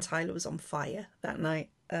 Steven Tyler was on fire that night.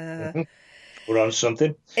 We're on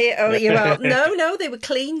something. No, they were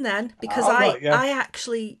clean then, because I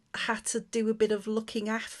actually had to do a bit of looking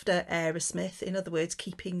after Aerosmith. In other words,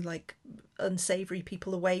 keeping like unsavoury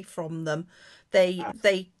people away from them.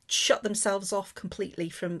 They shut themselves off completely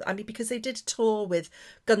from, because they did a tour with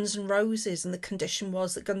Guns N' Roses, and the condition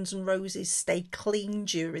was that Guns N' Roses stay clean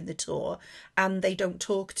during the tour, and they don't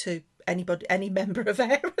talk to any member of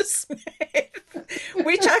Aerosmith.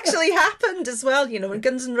 which actually happened as well. You know, and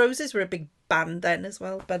Guns N' Roses were a big band then as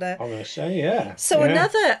well. But I'm gonna say, yeah. So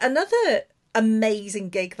yeah. another amazing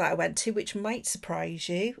gig that I went to, which might surprise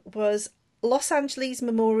you, was Los Angeles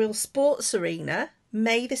Memorial Sports Arena,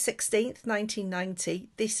 May the 16th, 1990.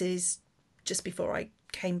 This is just before I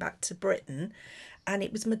came back to Britain, and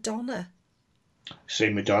it was Madonna. See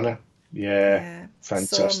Madonna. Yeah.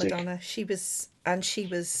 Fantastic. Saw Madonna. She was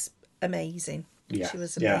amazing. Yeah. She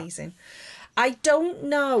was amazing. Yeah. I don't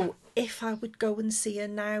know if I would go and see her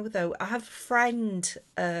now, though. I have a friend,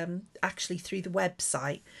 actually through the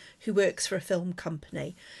website, who works for a film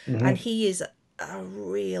company, and he is a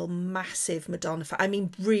real massive Madonna fan. I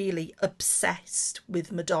mean, really obsessed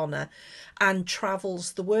with Madonna, and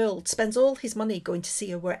travels the world, spends all his money going to see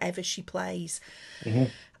her wherever she plays.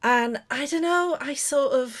 And I don't know, I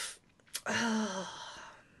sort of...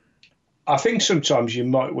 I think sometimes you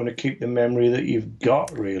might want to keep the memory that you've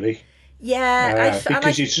got, really. Yeah.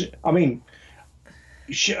 Because I mean,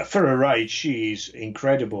 for her age, she's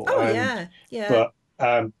incredible. Oh, yeah.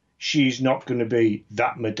 But she's not going to be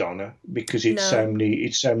that Madonna because it's so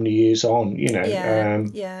many years on, you know.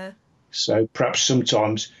 Yeah. So perhaps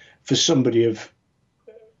sometimes for somebody of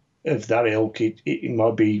that ilk, it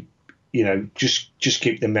might be, you know, just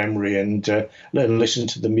keep the memory and let them listen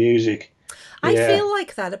to the music. I feel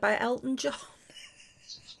like that about Elton John.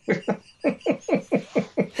 Is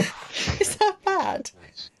that bad?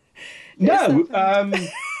 No.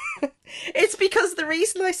 It's because the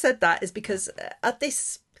reason I said that is because at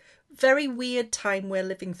this very weird time we're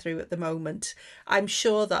living through at the moment, I'm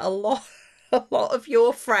sure that a lot of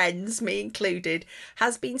your friends, me included,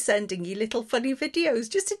 has been sending you little funny videos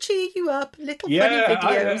just to cheer you up. Funny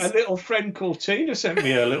videos. A little friend called Tina sent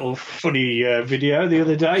me a little funny video the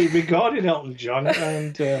other day regarding Elton John,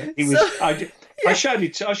 and he was. I showed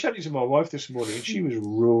it to my wife this morning, and she was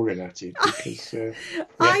roaring at it because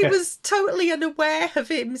I was totally unaware of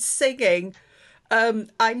him singing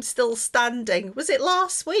I'm Still Standing. Was it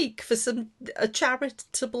last week for a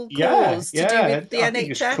charitable cause to do with the NHS? I think it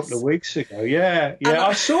was a couple of weeks ago. Yeah.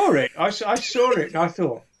 I saw it. I saw it, and I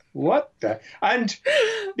thought, what the? And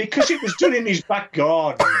because it was done in his back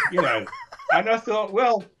garden, you know, and I thought,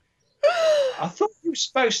 well, I thought you were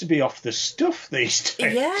supposed to be off the stuff these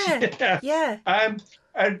days. Yeah.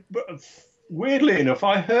 And weirdly enough,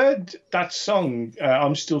 I heard that song,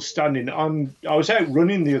 "I'm Still Standing." I was out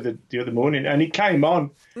running the other morning, and it came on,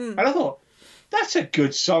 and I thought, that's a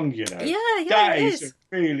good song, you know. Yeah, that is a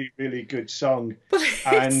really, really good song.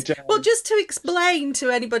 Well, just to explain to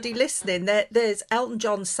anybody listening, there's Elton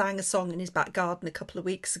John sang a song in his back garden a couple of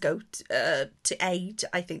weeks ago to aid,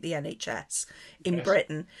 I think, the NHS in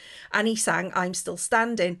Britain, and he sang "I'm Still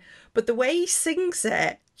Standing," but the way he sings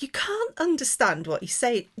it, you can't understand what he's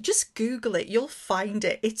saying. Just Google it; you'll find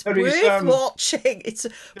it. It's worth watching. It's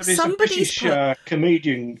somebody's a British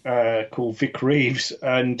comedian called Vic Reeves,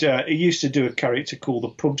 and he used to do a character called the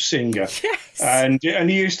Pub Singer. Yes. And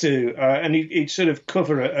he used to, and he'd sort of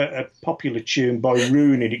cover a popular tune by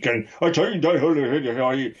ruining it, going, "I tell you,"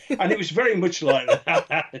 and it was very much like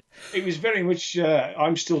that. It was very much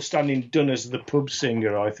 "I'm Still Standing" done as the Pub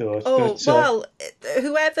Singer, I thought. Oh,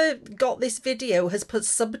 whoever got this video has put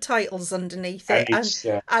subtitles underneath it,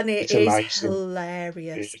 and it is amazing.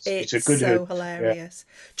 Hilarious. It's a good hilarious.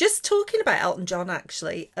 Yeah. Just talking about Elton John,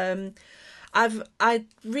 actually, I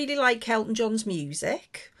really like Elton John's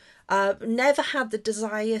music. Never had the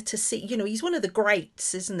desire to see. You know, he's one of the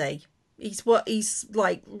greats, isn't he? He's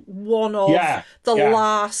like one of the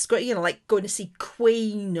last great. You know, like going to see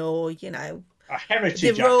Queen or a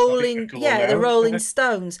heritage the Rolling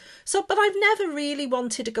Stones. So, but I've never really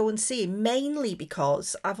wanted to go and see him, mainly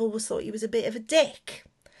because I've always thought he was a bit of a dick.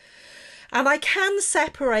 And I can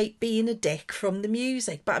separate being a dick from the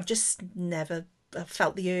music, but I've just never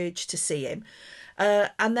felt the urge to see him.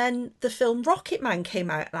 And then the film Rocketman came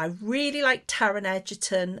out, and I really liked Taron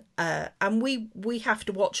Egerton. And we have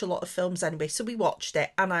to watch a lot of films anyway, so we watched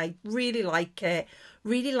it, and I really like it.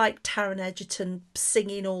 Really liked Taron Egerton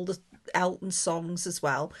singing all the Elton songs as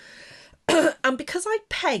well. And because I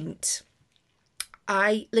paint,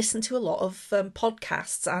 I listen to a lot of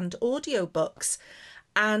podcasts and audiobooks,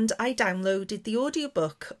 and I downloaded the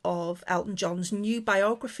audiobook of Elton John's new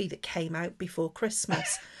biography that came out before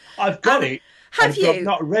Christmas. I've got it. I've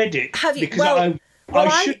not read it. Have you? Because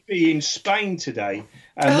I should be in Spain today,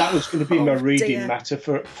 and that was going to be my reading matter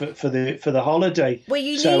for the holiday. Well,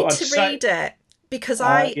 you need to read it, because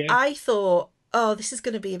I thought, oh, this is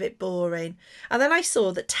going to be a bit boring. And then I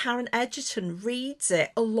saw that Taron Egerton reads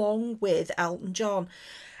it along with Elton John.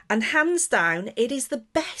 And hands down, it is the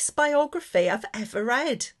best biography I've ever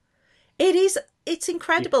read. It is. It's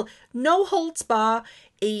incredible. No holds bar.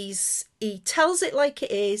 He tells it like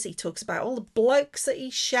it is. He talks about all the blokes that he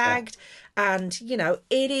shagged, and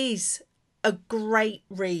it is a great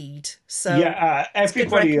read. So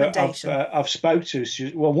everybody I've spoke to,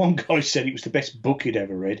 one guy said it was the best book he'd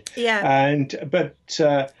ever read. Yeah. But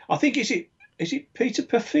I think is it Peter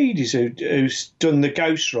Perfides who's done the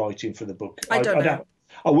ghostwriting for the book? I don't know.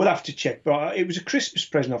 I will have to check, but it was a Christmas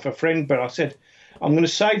present off a friend. But I said I'm going to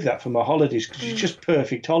save that for my holidays because it's just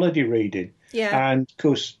perfect holiday reading. Yeah. And of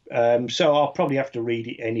course, so I'll probably have to read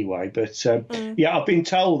it anyway. But I've been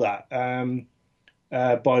told that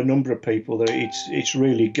by a number of people that it's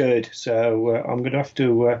really good. So I'm going to have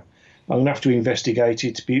to investigate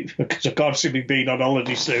it because I can't see me being on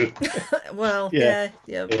holiday soon. Well, yeah.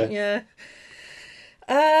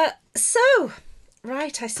 So,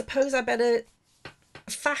 right, I suppose I better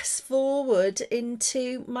fast forward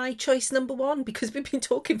into my choice number 1 because we've been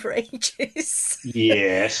talking for ages.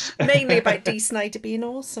 Yes. Mainly about Dee Snider being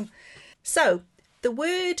awesome. So, the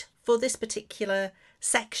word for this particular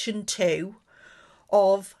section 2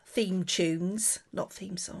 of theme tunes, not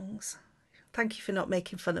theme songs. Thank you for not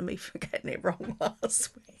making fun of me for getting it wrong last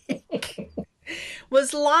week.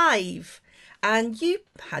 Was live. And you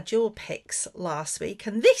had your picks last week,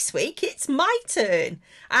 and this week it's my turn.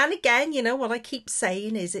 And again, what I keep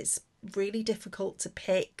saying is it's really difficult to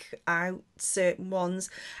pick out certain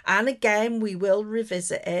ones. And again, we will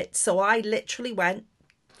revisit it. So I literally went,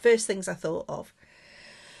 first things I thought of.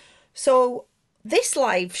 So this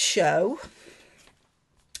live show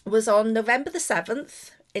was on November the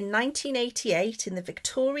 7th in 1988 in the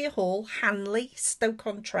Victoria Hall, Hanley,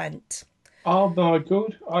 Stoke-on-Trent. Oh my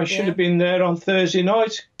God! I should have been there on Thursday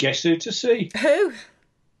night. Guess who to see? Who?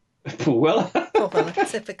 Paul Weller. Paul Weller,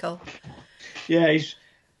 typical. Yeah, he's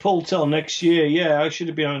Paul till next year. Yeah, I should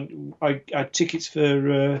have been on. I had tickets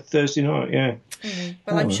for Thursday night. Yeah.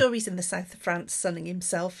 Well, I'm sure he's in the south of France sunning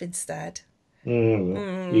himself instead.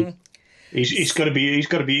 He's got to be.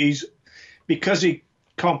 He's because he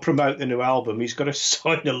can't promote the new album. He's got to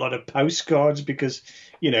sign a lot of postcards because.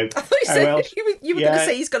 I thought you were going to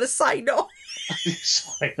say he's got to sign on.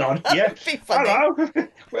 Sign on, yeah. Hello.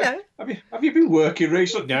 Well, have you been working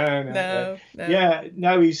recently? No. Yeah,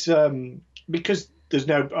 no. He's because there's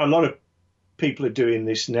a lot of people are doing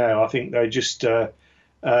this now. I think they're just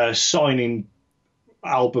signing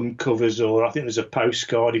album covers, or I think there's a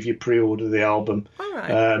postcard if you pre-order the album. All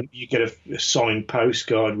right. You get a signed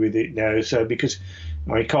postcard with it now. So because.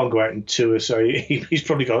 He can't go out and tour, so he's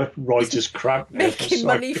probably got a writer's cramp now. Making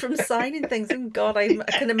money from signing things. Oh, God, I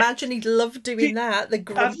can imagine he'd love doing that. The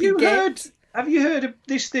grumpy Have you heard of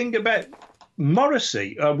this thing about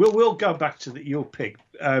Morrissey? We'll go back to your pick.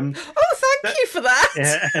 Thank you for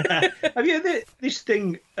that. Have you heard this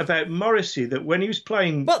thing about Morrissey that when he was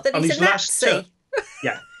playing on his last tour?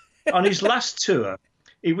 On his last tour,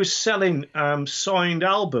 he was selling signed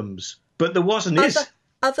albums, but there wasn't his.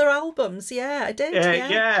 Other albums, yeah, I did.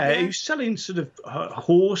 He was selling sort of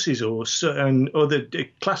horses or other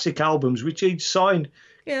classic albums, which he'd signed.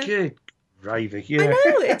 Yeah. Good gravy, yeah. I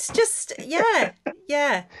know, it's just, yeah.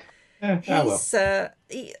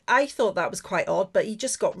 I thought that was quite odd, but he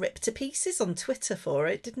just got ripped to pieces on Twitter for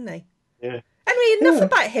it, didn't he? Yeah. Anyway, enough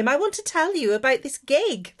about him. I want to tell you about this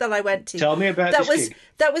gig that I went to. Tell me about this gig.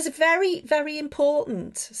 That was very, very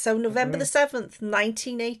important. So November the 7th,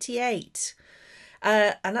 1988.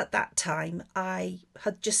 And at that time, I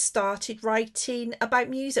had just started writing about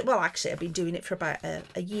music. Well, actually, I've been doing it for about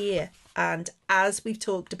a year. And as we've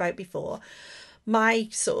talked about before, my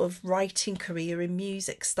sort of writing career in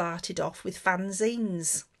music started off with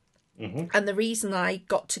fanzines. Mm-hmm. And the reason I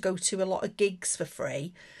got to go to a lot of gigs for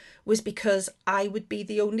free was because I would be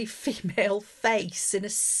the only female face in a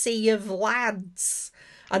sea of lads.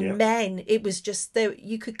 And men, it was just there.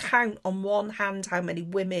 You could count on one hand how many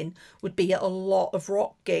women would be at a lot of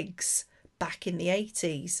rock gigs back in the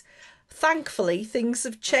 80s. Thankfully, things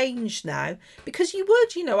have changed now because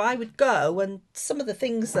I would go, and some of the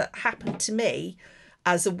things that happened to me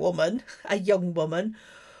as a woman, a young woman,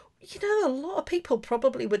 a lot of people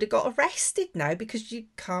probably would have got arrested now because you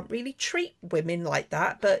can't really treat women like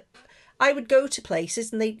that. But I would go to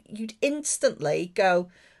places and you'd instantly go,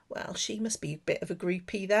 well, she must be a bit of a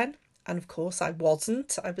groupie then. And of course I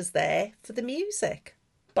wasn't. I was there for the music.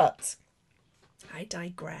 But I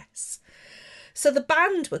digress. So the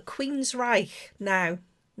band were Queensryche. Now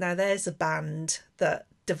there's a band that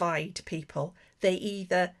divide people. They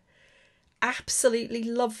either absolutely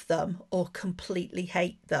love them or completely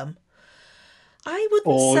hate them. I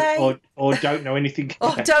wouldn't say... Or don't know anything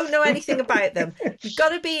about them. Or don't know anything about them. You've got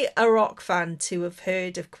to be a rock fan to have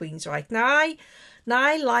heard of Queensryche. Now, Now,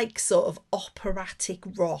 I like sort of operatic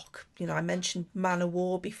rock. You know, I mentioned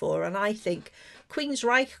Manowar before, and I think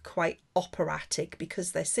Queensryche are quite operatic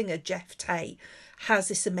because their singer Jeff Tate has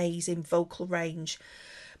this amazing vocal range.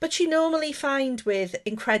 But you normally find with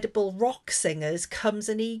incredible rock singers comes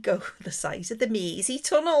an ego the size of the Measy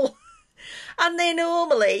Tunnel. And they're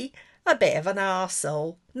normally a bit of an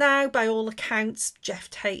arsehole. Now, by all accounts, Jeff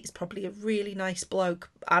Tate is probably a really nice bloke,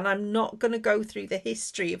 and I'm not going to go through the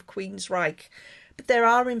history of Queensryche, but there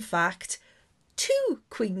are, in fact, 2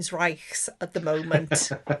 Queensryches at the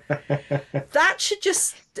moment. That should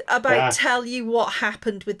just about tell you what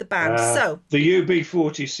happened with the band. So the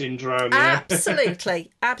UB40 syndrome. Yeah.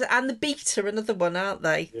 Absolutely. And the Beat are another one, aren't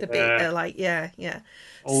they? The Beat are like, yeah.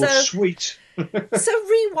 Oh, so, sweet. So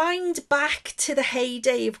rewind back to the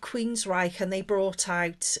heyday of Queensryche, and they brought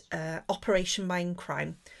out Operation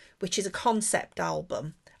Mindcrime, which is a concept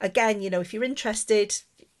album. Again, you know, if you're interested,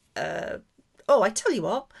 I tell you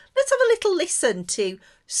what, let's have a little listen to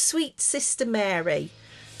Sweet Sister Mary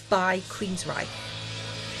by Queensryche.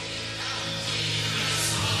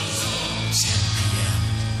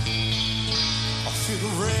 I feel the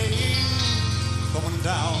rain going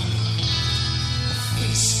down. My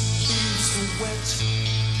face is wet.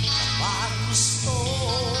 My body is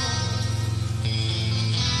sore.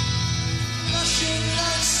 Flashing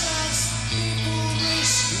lights as people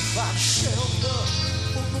race to find shelter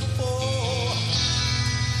from the fall.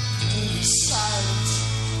 Only silence,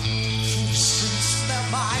 peace in their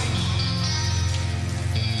mind.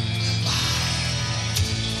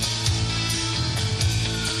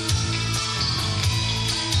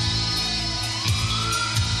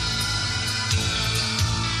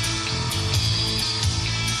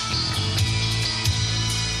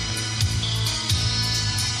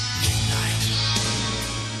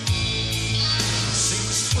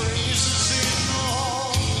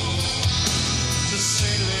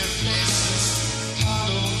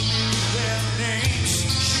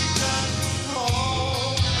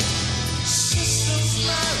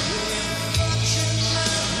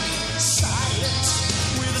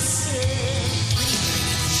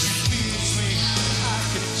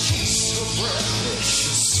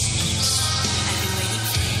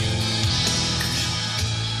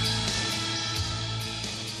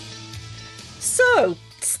 So,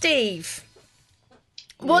 Steve,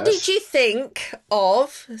 what did you think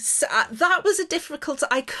of... that was a difficult...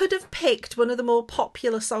 I could have picked one of the more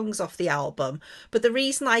popular songs off the album, but the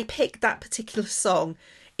reason I picked that particular song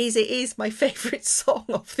is it is my favourite song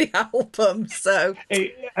off the album, so...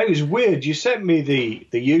 It was weird. You sent me the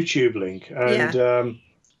YouTube link, and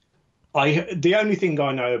the only thing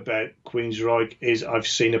I know about Queensryche is I've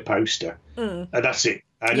seen a poster, and that's it.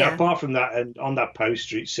 And apart from that, and on that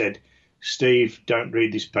poster it said, Steve, don't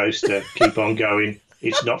read this poster. Keep on going.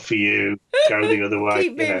 It's not for you. Go the other way.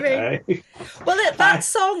 Keep moving. Well, that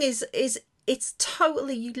song is it's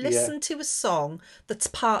totally, you listen to a song that's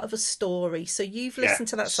part of a story. So you've listened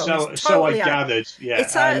to that song. So I gathered. Yeah,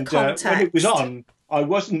 it's out of context. When it was on, I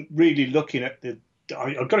wasn't really looking at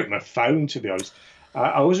I got it on my phone, to be honest.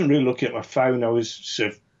 I wasn't really looking at my phone. I was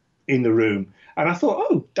sort of in the room, and I thought,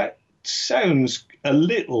 oh, that sounds a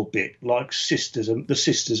little bit like the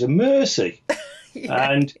Sisters of Mercy.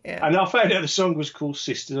 And I found out the song was called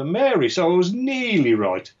Sisters of Mary, so I was nearly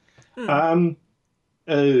right. I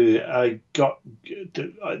got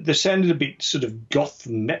they sounded a bit sort of goth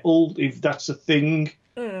metal, if that's a thing.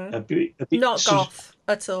 A bit not goth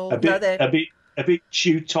at all. A bit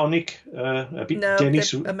Teutonic, a bit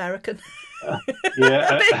Dennis American. Were you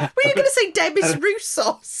going to say Demis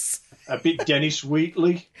Roussos? A bit Dennis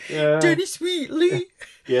Wheatley. Dennis Wheatley.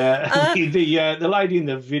 Yeah, the lady in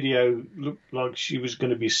the video looked like she was going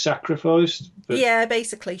to be sacrificed. But... Yeah,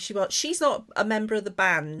 basically she was. She's not a member of the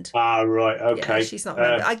band. Ah, right, okay. Yeah, she's not a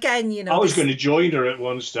member. Again, you know. I was going to join her at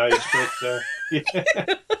one stage, but yeah.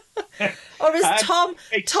 Or as Tom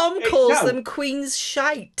calls them, Queen's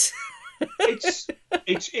shite. It's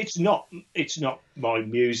not my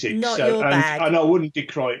music. Not your bag. And I wouldn't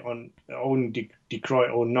decry it or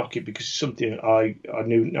knock it because it's something I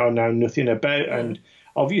know nothing about, and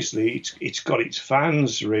obviously it's got its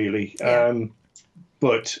fans really. Yeah.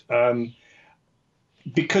 But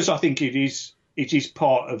because I think it is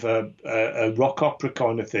part of a rock opera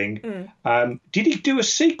kind of thing. Did he do a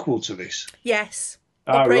sequel to this? Yes.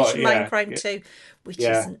 Operation Mindcrime 2, which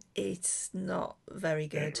it's not very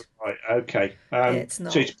good. Right, okay. It's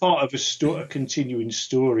not. So it's part of a continuing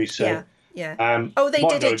story. So yeah. They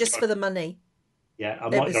did it just for the money. Yeah, I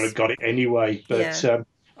might not have got it anyway, but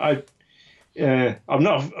I'm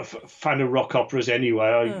not a fan of rock operas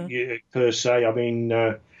anyway, per se. I mean,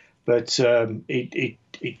 but it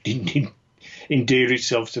didn't. endear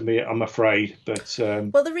itself to me, I'm afraid. But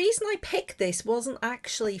well, the reason I picked this wasn't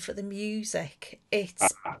actually for the music.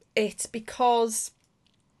 It's because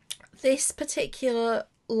this particular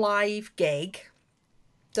live gig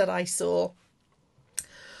that I saw,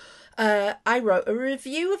 I wrote a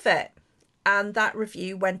review of it, and that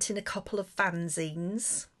review went in a couple of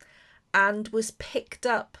fanzines and was picked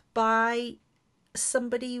up by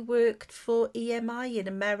somebody who worked for EMI in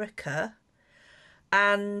America.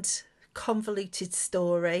 And convoluted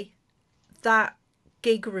story, that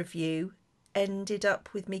gig review ended up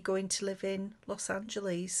with me going to live in Los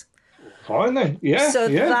Angeles. Fine then, yeah. So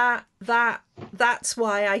yeah. that's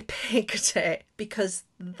why I picked it, because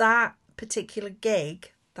that particular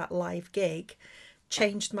gig, that live gig,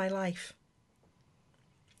 changed my life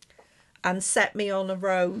and set me on a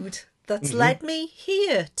road that's led me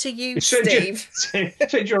here to you, Steve.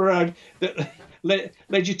 Send you around. Led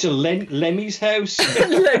you to Lemmy's house.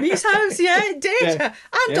 Lemmy's house, yeah, it did. Yeah.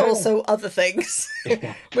 And also other things,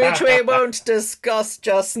 which we won't discuss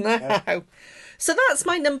just now. Yeah. So that's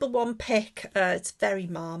my number one pick. It's very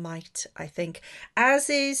Marmite, I think, as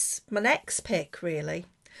is my next pick, really.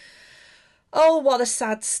 Oh, what a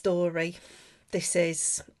sad story this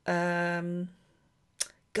is.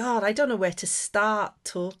 God, I don't know where to start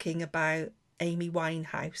talking about Amy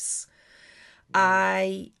Winehouse.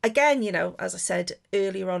 Again, as I said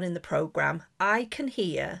earlier on in the programme, I can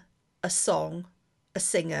hear a song, a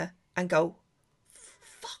singer, and go,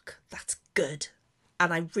 fuck, that's good.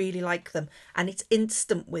 And I really like them. And it's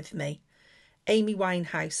instant with me. Amy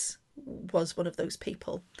Winehouse was one of those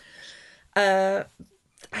people. I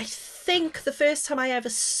think the first time I ever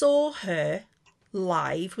saw her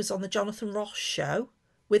live was on the Jonathan Ross show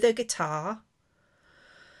with her guitar,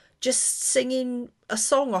 just singing a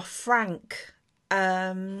song off Frank.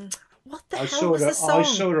 What the hell was the song? I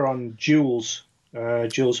saw her on Jules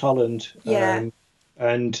Holland. Yeah.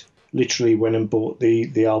 And literally went and bought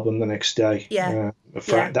the album the next day. Yeah.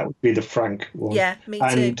 That would be the Frank one. Yeah, me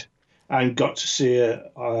too. And got to see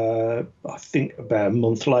her, I think, about a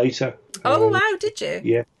month later. Oh, wow, did you?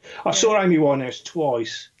 Yeah. I saw Amy Winehouse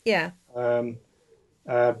twice. Yeah. But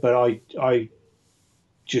I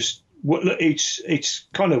just... It's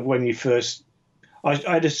kind of when you first... I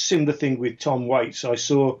had a similar thing with Tom Waits. I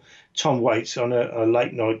saw Tom Waits on a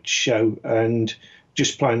late night show and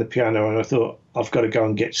just playing the piano, and I thought, I've got to go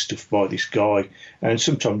and get stuff by this guy. And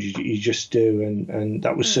sometimes you just do, and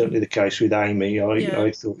that was certainly the case with Amy.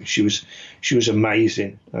 I thought she was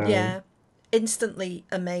amazing. Instantly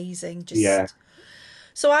amazing.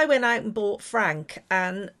 So I went out and bought Frank,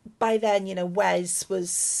 and by then, Wes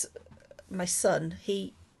was my son.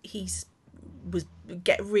 He's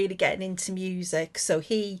really getting into music, so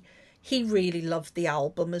he really loved the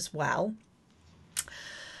album as well,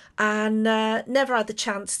 and never had the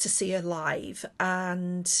chance to see her live.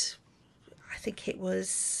 And I think it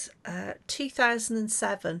was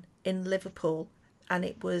 2007 in Liverpool, and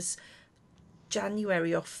it was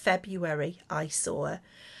January or February I saw her,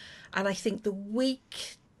 and I think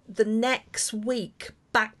the next week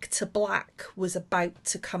Back to Black was about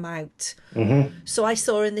to come out. So I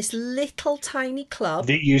saw her in this little tiny club.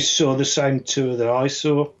 You saw the same tour that I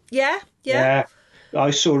saw? Yeah.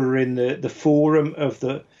 I saw her in the forum of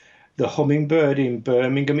the Hummingbird in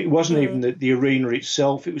Birmingham. It wasn't even the arena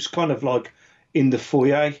itself. It was kind of like in the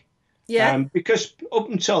foyer. Yeah. Because up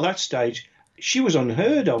until that stage, she was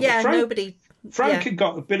unheard of. Yeah, nobody... Frank had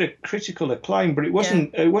got a bit of critical acclaim, but it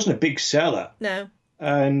wasn't a big seller. No.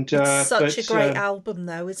 And it's such a great album,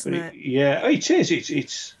 though, isn't it? Yeah, it is.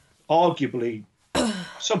 It's arguably.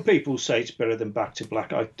 Some people say it's better than Back to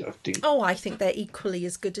Black. I think. Oh, I think they're equally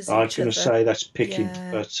as good as each other. I'm going to say that's picking,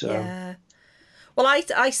 but. Well,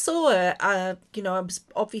 I saw her. I was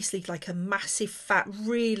obviously like a massive fan.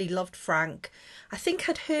 Really loved Frank. I think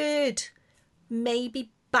I'd heard maybe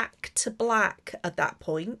Back to Black at that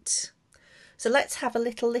point. So let's have a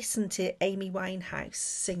little listen to Amy Winehouse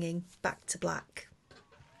singing Back to Black.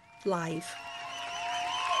 Live.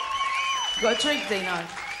 You got a drink, Dino?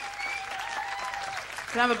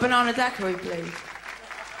 Can I have a banana daiquiri, please?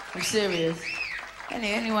 I'm serious.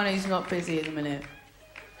 Anyone who's not busy at the minute.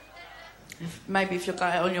 Maybe if you're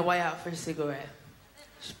going on your way out for a cigarette.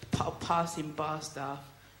 Just passing bar staff.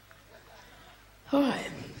 All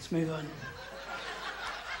right, let's move on.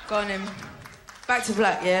 Go on in. Back to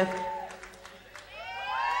Black, yeah?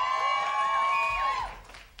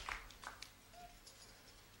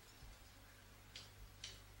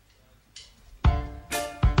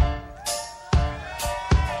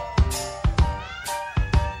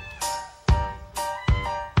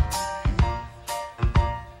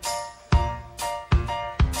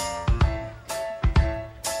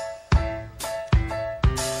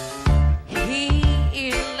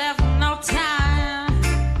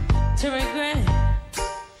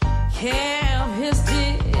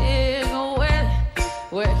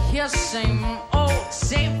 same old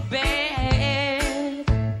safe bed.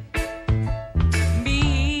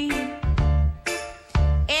 Me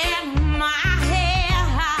and my hair,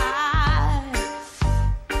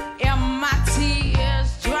 and my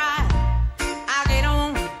tears dry. I get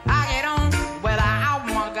on without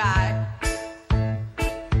my guy.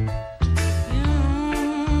 You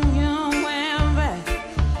went back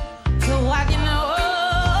to walking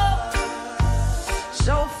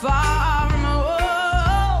so far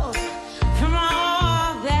removed from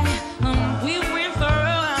all that we went through.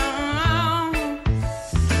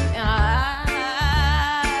 And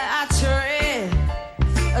I tread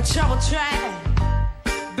a trouble track,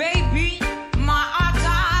 baby. My odds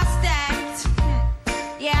are stacked.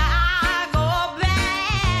 Yeah, I go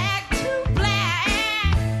back to black.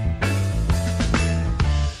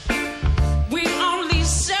 We only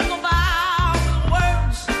said goodbye with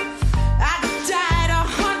words. I died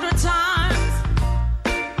 100 times.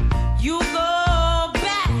 You go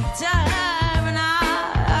back to her, and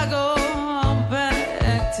I go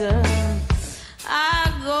back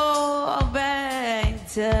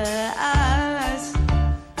to us.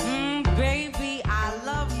 Baby, I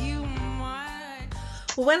love you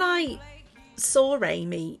much. Well, when I saw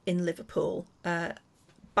Amy in Liverpool,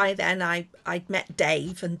 by then I'd met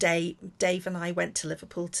Dave, and Dave and I went to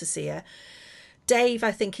Liverpool to see her. Dave,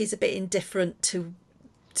 I think, is a bit indifferent to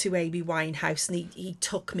Amy Winehouse, and he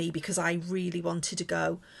took me because I really wanted to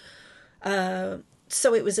go.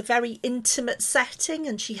 So it was a very intimate setting,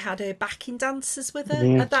 and she had her backing dancers with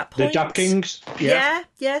her at that point. The Dap Kings, yeah.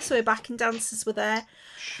 So her backing dancers were there.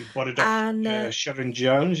 She bought up Sharon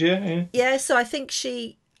Jones, yeah. Yeah, so I think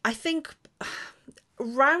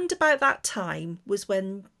round about that time was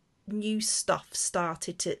when new stuff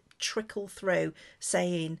started to trickle through,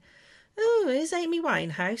 saying, "Oh, is Amy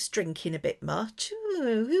Winehouse drinking a bit much?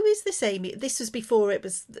 Oh, who is this Amy?" This was before it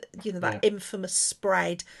was, that infamous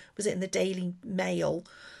spread. Was it in the Daily Mail,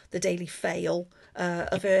 the Daily Fail,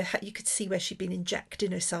 of her? You could see where she'd been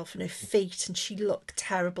injecting herself in her feet, and she looked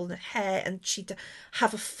terrible in her hair, and she'd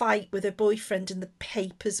have a fight with her boyfriend, and the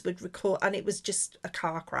papers would record, and it was just a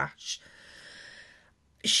car crash.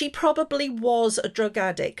 She probably was a drug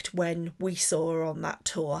addict when we saw her on that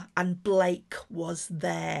tour, and Blake was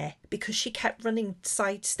there because she kept running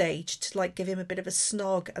side stage to give him a bit of a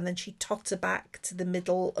snog, and then she'd totter back to the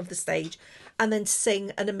middle of the stage and then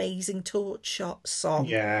sing an amazing Torch Shot song.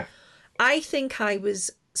 Yeah. I think I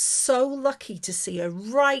was so lucky to see her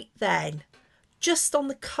right then, just on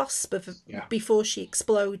the cusp of before she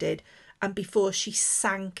exploded and before she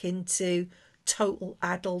sank into total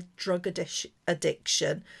adult drug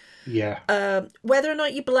addiction. Yeah. Whether or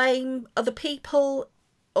not you blame other people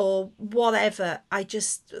or whatever,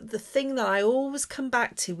 the thing that I always come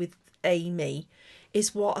back to with Amy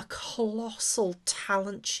is what a colossal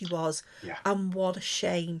talent she was, and what a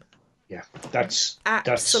shame. Yeah, that's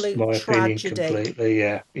absolute my tragedy. Opinion completely.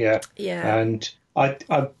 Yeah. And I've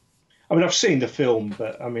seen the film,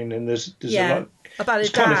 but and there's a lot. About it's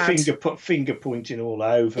kind of finger pointing all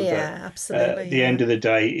over. Yeah, but, absolutely. At the end of the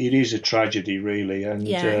day, it is a tragedy, really. And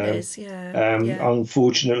it is.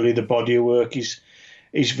 Unfortunately, the body of work is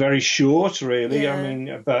very short, really.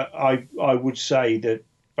 Yeah. But I would say that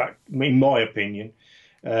in my opinion,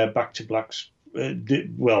 Back to Black's. I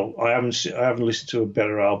haven't listened to a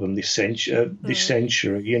better album this century. I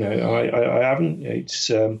haven't. It's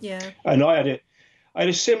and I had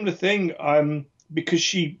a similar thing. Because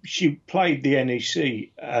she played the NEC,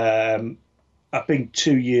 I think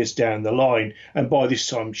 2 years down the line, and by this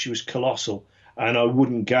time she was colossal, and I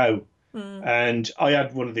wouldn't go. And I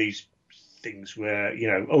had one of these things where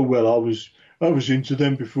I was into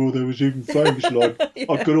them before they was even famous. I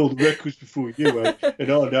got all the records before you had,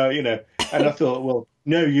 and I know, And I thought, well,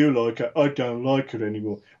 no, you like her, I don't like her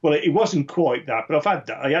anymore. Well, it wasn't quite that, but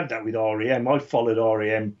I had that with REM. I followed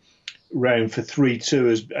REM round for 3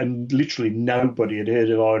 tours, and literally nobody had heard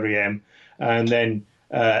of REM, and then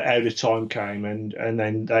Out of Time came, and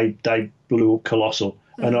then they blew up colossal,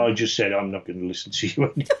 and I just said, I'm not going to listen to you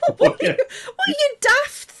anymore. What you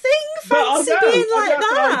daft thing, fancy being like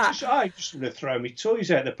that? I just want to throw my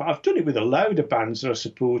toys out the park. I've done it with a load of bands that I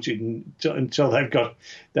supported until they've gone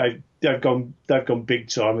big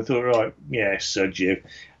time. I thought, right, yeah, sod you.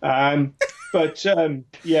 And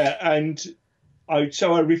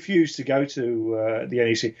So I refused to go to the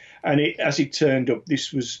NEC, and as it turned up,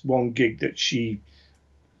 this was one gig that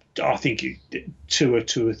I think 2 or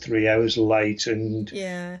 3 hours late, and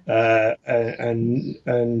I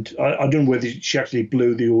don't know whether she actually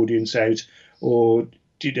blew the audience out or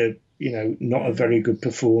did not a very good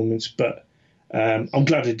performance, but I'm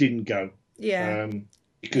glad I didn't go.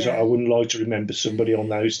 because I wouldn't like to remember somebody on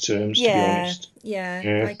those terms, to be honest.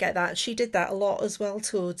 Yeah, I get that. She did that a lot as well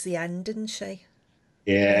towards the end, didn't she?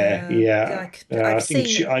 Yeah. I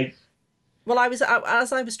think Well,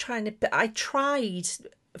 as I was trying to, I tried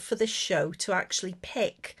for this show to actually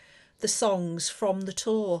pick the songs from the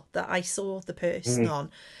tour that I saw the person on,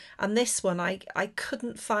 and this one I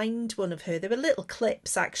couldn't find one of her. There were little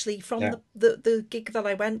clips actually from the gig that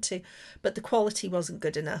I went to, but the quality wasn't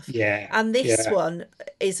good enough. And this one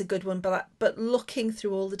is a good one, but looking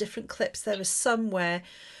through all the different clips, there are some where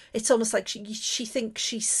it's almost like she thinks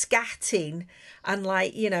she's scatting and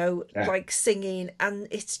like singing, and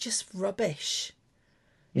it's just rubbish.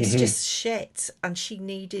 It's just shit, and she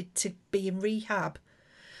needed to be in rehab.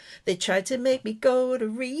 They tried to make me go to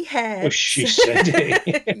rehab. Oh, she said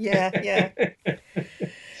it. Yeah.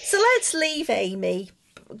 So let's leave Amy.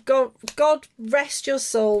 God rest your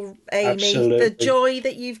soul, Amy. Absolutely. The joy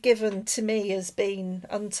that you've given to me has been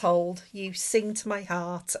untold. You sing to my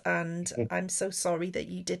heart, and I'm so sorry that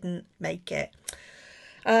you didn't make it.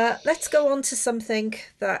 Let's go on to something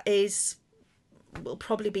that will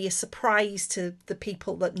probably be a surprise to the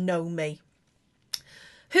people that know me.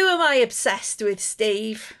 Who am I obsessed with,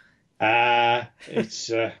 Steve? It's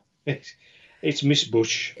Miss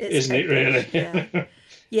Bush, isn't it, really?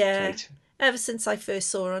 Yeah. Ever since I first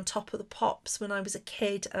saw her on Top of the Pops when I was a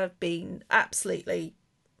kid, I've been absolutely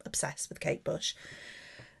obsessed with Kate Bush.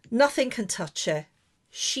 Nothing can touch her.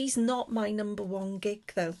 She's not my number one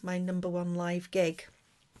gig, though, my number one live gig.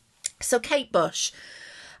 So Kate Bush,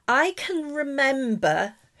 I can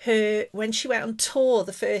remember her when she went on tour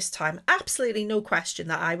the first time. Absolutely no question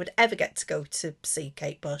that I would ever get to go to see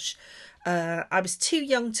Kate Bush. I was too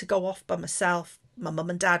young to go off by myself. My mum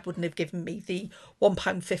and dad wouldn't have given me the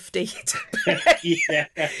 £1.50.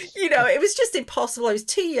 It was just impossible. I was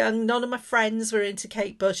too young. None of my friends were into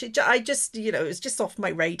Kate Bush. It was just off my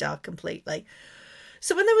radar completely.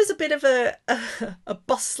 So when there was a bit of a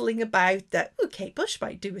bustling about that, Kate Bush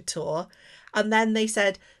might do a tour, and then they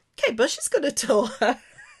said, Kate Bush is going to tour.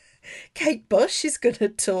 Kate Bush is going to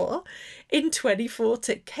tour in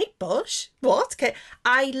 2014. Kate Bush? What?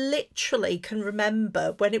 I literally can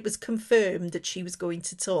remember when it was confirmed that she was going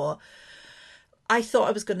to tour, I thought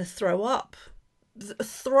I was going to throw up.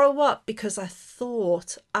 Because I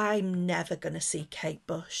thought, I'm never going to see Kate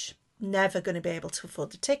Bush. Never going to be able to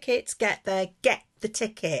afford the tickets. Get there, get the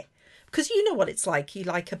ticket. Because you know what it's like. You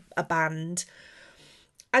like a band.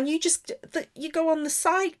 And you go on the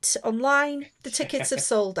site online, the tickets have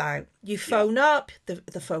sold out. You phone up,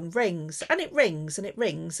 the phone rings, and it rings, and it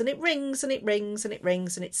rings, and it rings, and it rings, and it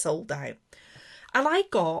rings, and it's sold out. And I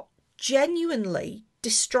got genuinely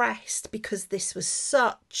distressed because this was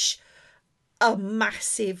such a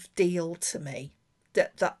massive deal to me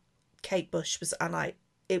that Kate Bush was,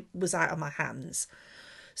 it was out of my hands.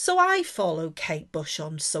 So I follow Kate Bush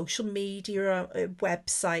on social media, a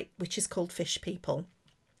website which is called Fish People.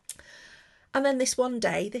 And then this one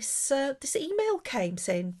day, this email came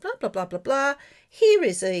saying, blah, blah, blah, blah, blah. Here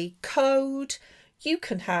is a code. You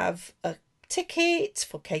can have a ticket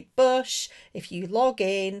for Kate Bush if you log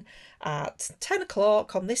in at 10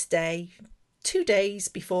 o'clock on this day, 2 days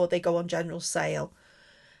before they go on general sale.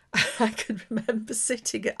 I can remember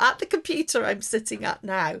sitting at the computer I'm sitting at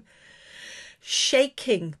now,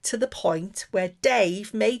 shaking to the point where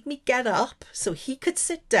Dave made me get up so he could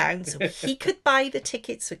sit down, so he could buy the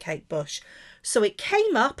tickets for Kate Bush. So it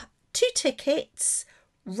came up, 2 tickets,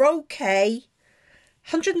 row K,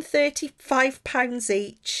 £135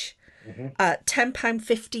 each,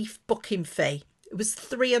 £10.50 booking fee. It was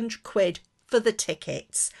 £300 for the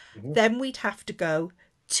tickets. Then we'd have to go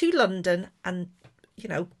to London and,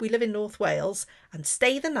 we live in North Wales, and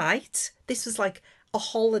stay the night. This was like a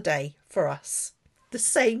holiday for us. The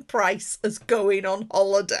same price as going on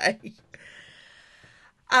holiday.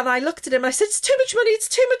 And I looked at him, I said, it's too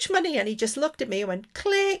much money. And he just looked at me and went,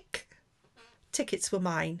 click. Tickets were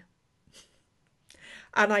mine.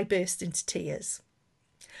 And I burst into tears.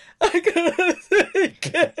 I gotta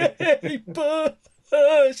say,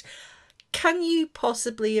 Bush. Can you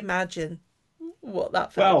possibly imagine what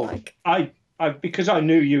that felt like? I because I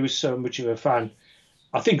knew you were so much of a fan,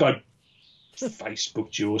 I think I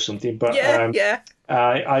Facebooked you or something, but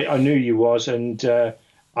I knew you was, and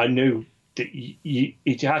I knew that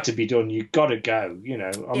it had to be done. You got to go.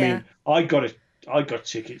 I mean, I got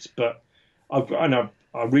tickets, but I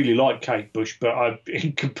really like Kate Bush, but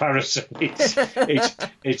in comparison, it's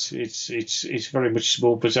very much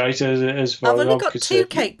small potatoes as far as I've I'm only got concerned.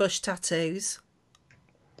 2 Kate Bush tattoos.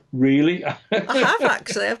 Really? I have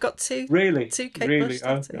actually. I've got 2. Really? 2 Kate Bush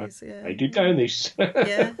tattoos. I do know this.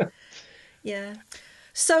 Yeah.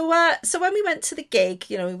 So when we went to the gig,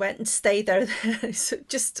 you know, we went and stayed there. So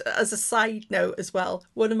just as a side note as well,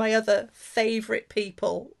 one of my other favourite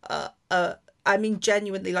people, I mean,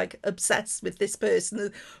 genuinely, like, obsessed with this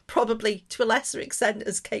person, probably to a lesser extent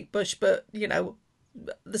as Kate Bush, but, you know,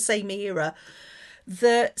 the same era.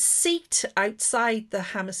 The seat outside the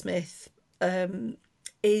Hammersmith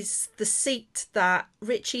is the seat that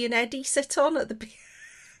Richie and Eddie sit on at the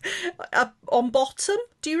on Bottom.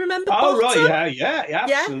 Do you remember Bottom? Oh, right, yeah,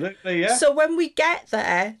 absolutely, yeah. So when we get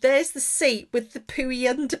there, there's the seat with the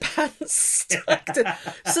pooey underpants stuck to.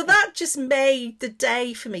 So that just made the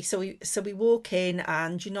day for me. So we walk in,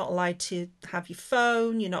 and you're not allowed to have your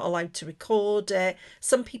phone, you're not allowed to record it.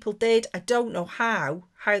 Some people did. I don't know how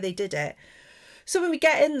they did it. So when we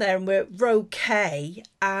get in there and we're at row K,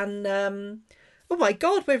 and oh my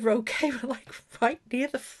God, we're row K, we're like right near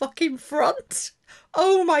the fucking front.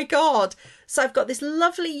 Oh my God. So I've got this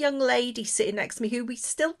lovely young lady sitting next to me who we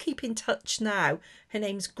still keep in touch now. Her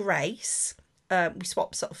name's Grace. We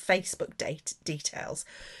swapped sort of Facebook details.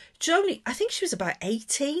 Joni, I think she was about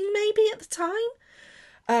 18 maybe at the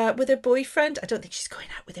time, with her boyfriend. I don't think she's going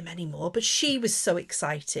out with him anymore, but she was so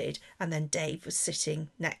excited. And then Dave was sitting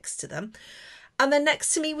next to them. And then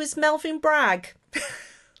next to me was Melvyn Bragg.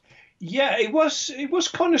 Yeah, it was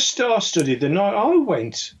kind of star-studded the night I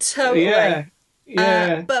went. Totally.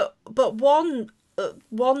 Yeah. But one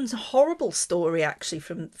horrible story actually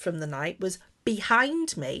from the night was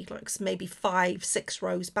behind me, like maybe 5-6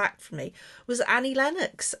 rows back from me, was Annie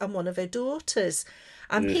Lennox and one of her daughters.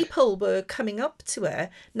 And people were coming up to her.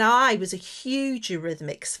 Now, I was a huge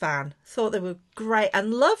Eurythmics fan. Thought they were great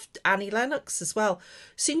and loved Annie Lennox as well.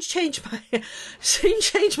 Soon changed my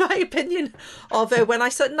opinion of her when I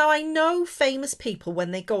said, now I know famous people,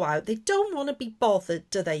 when they go out, they don't want to be bothered,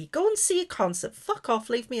 do they? Go and see a concert. Fuck off,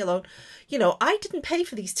 leave me alone. You know, I didn't pay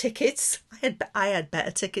for these tickets. I had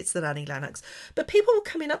better tickets than Annie Lennox. But people were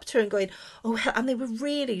coming up to her and going, oh, and they were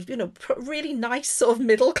really, you know, really nice sort of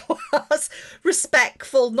middle class,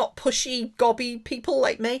 respectful, not pushy, gobby people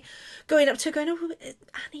like me, going up to her going, oh,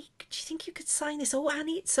 Annie, do you think you could sign this? Oh,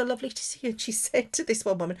 Annie, it's so lovely to see you. And she said to this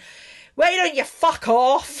one woman, why don't you fuck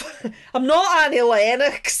off? I'm not Annie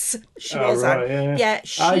Lennox. She was. Right, yeah,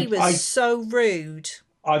 she was so rude.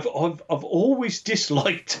 I've always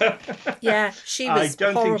disliked her. Yeah, she was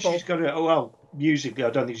horrible. I don't think she's got musically, I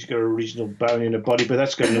don't think she's got an original bone in her body, but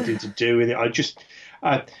that's got nothing to do with it.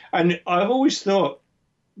 And I've always thought,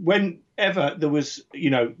 whenever there was,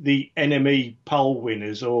 you know, the NME poll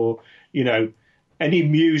winners or, you know, any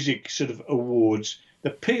music sort of awards,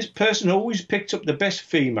 the person who always picked up the best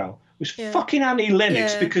female was fucking Annie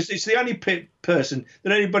Lennox, because it's the only person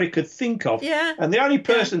that anybody could think of. Yeah. And the only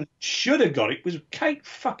person that should have got it was Kate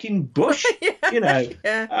fucking Bush. You know.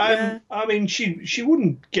 I mean, she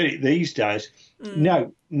wouldn't get it these days.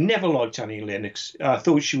 No, never liked Annie Lennox. I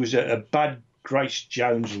thought she was a bad Grace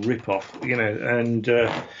Jones rip-off, you know, and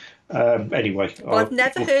anyway. Well, I've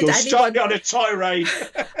never heard anyone on a tirade.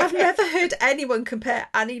 I've never heard anyone compare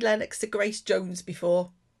Annie Lennox to Grace Jones before.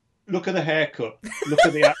 Look at the haircut. Look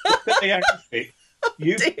at the outfit.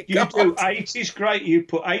 You do 80s great. You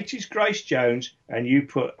put 80s Grace Jones and you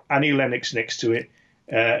put Annie Lennox next to it,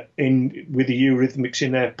 with the Eurythmics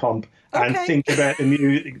in their pomp, and think about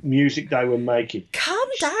the music they were making. Calm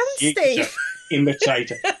down, Steve.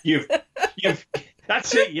 Imitator. You've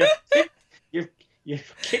that's it.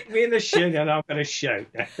 You've kicked me in the shin, and I'm going to shout.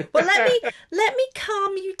 Well, let me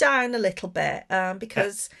calm you down a little bit,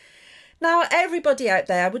 because. Now, everybody out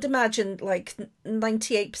there, I would imagine like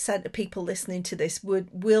 98% of people listening to this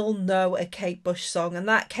will know a Kate Bush song, and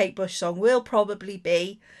that Kate Bush song will probably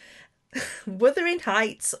be Wuthering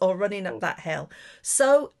Heights or Running Up That Hill.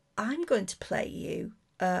 So I'm going to play you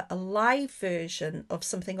a live version of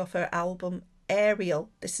something off her album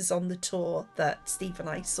Ariel. This is on the tour that Steve and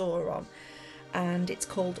I saw her on, and it's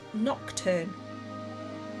called Nocturne.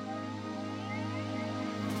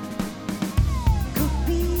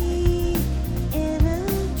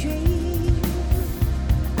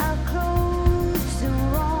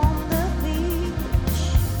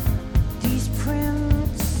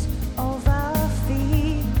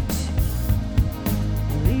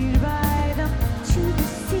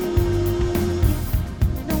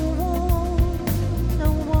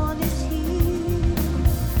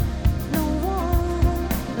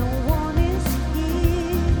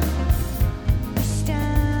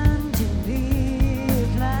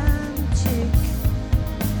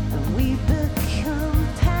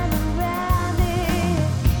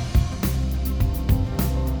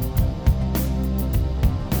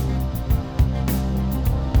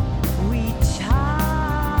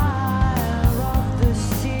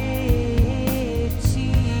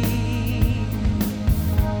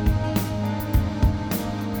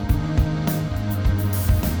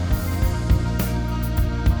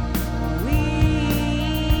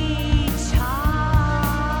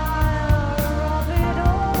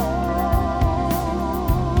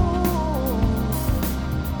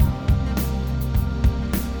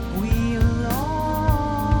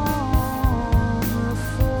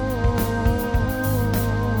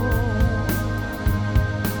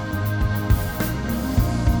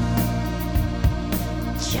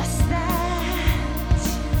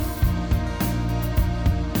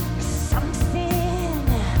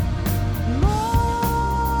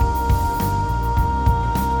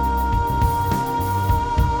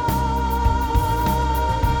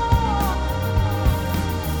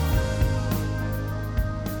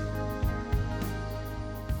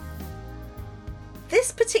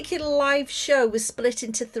 particular live show was split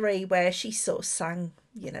into 3, where she sort of sang,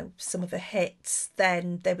 some of her hits.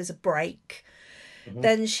 Then there was a break. Mm-hmm.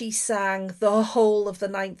 Then she sang the whole of the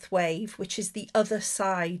Ninth Wave, which is the other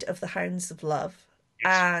side of the Hounds of Love.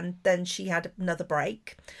 Yes. And then she had another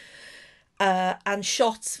break. And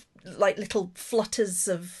shot like little flutters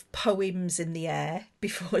of poems in the air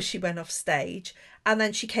before she went off stage. And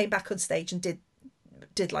then she came back on stage and did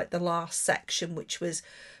like the last section, which was,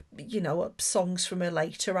 songs from her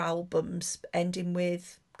later albums, ending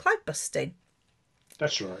with Cloudbusting.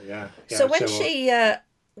 That's right, yeah. So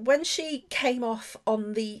when she came off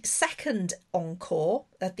on the second encore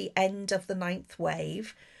at the end of the Ninth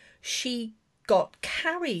Wave, she got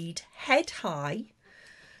carried head high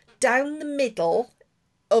down the middle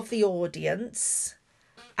of the audience,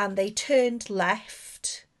 and they turned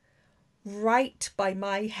left right by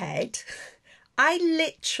my head. I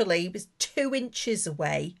literally was 2 inches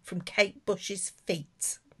away from Kate Bush's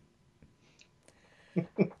feet.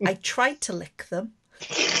 I tried to lick them,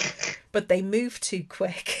 but they moved too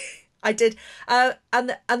quick. I did.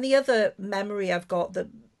 And the other memory I've got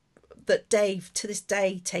that Dave to this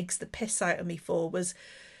day takes the piss out of me for was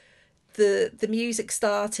the music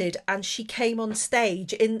started and she came on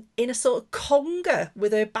stage in a sort of conga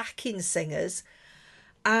with her backing singers,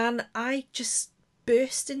 and I just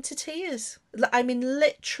burst into tears. I mean,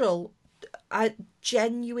 literal,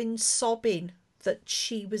 genuine sobbing that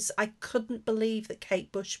I couldn't believe that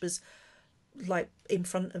Kate Bush was like in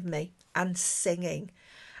front of me and singing.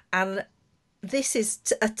 And this is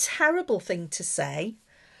a terrible thing to say,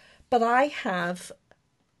 but I have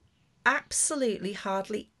absolutely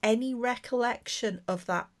hardly any recollection of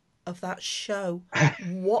that show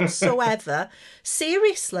whatsoever.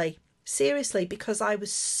 Seriously, because I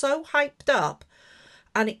was so hyped up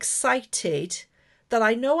and excited that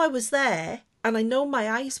I know I was there and I know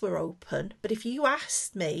my eyes were open, but if you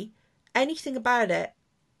asked me anything about it,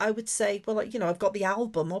 I would say, well, I've got the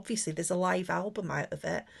album. Obviously, there's a live album out of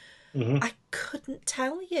it. Mm-hmm. I couldn't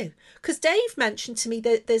tell you. Because Dave mentioned to me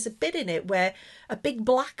that there's a bit in it where a big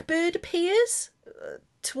blackbird appears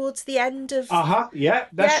towards the end of... Yeah,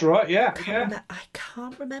 that's right, yeah. I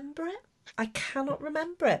can't remember it. I cannot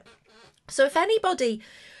remember it. So if anybody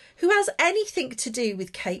who has anything to do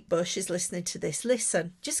with Kate Bush is listening to this,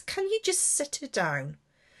 listen, can you just sit her down?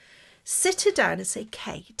 Sit her down and say,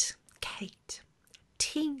 Kate,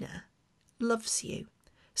 Tina loves you.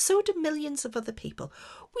 So do millions of other people.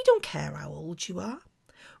 We don't care how old you are.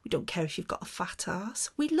 We don't care if you've got a fat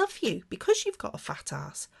ass. We love you because you've got a fat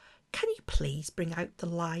ass. Can you please bring out the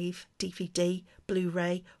live DVD,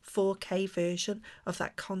 Blu-ray, 4K version of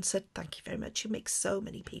that concert? Thank you very much. You make so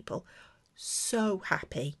many people so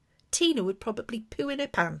happy. Tina would probably poo in her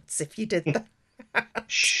pants if you did that.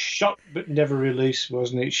 Shot but never released,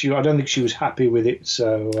 wasn't it? I don't think she was happy with it.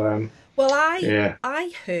 So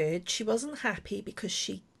I heard she wasn't happy because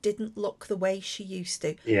she didn't look the way she used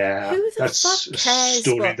to. Yeah, who the fuck cares? A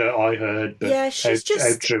story that I heard. But yeah, she's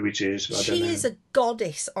how true it is, I don't know. She is a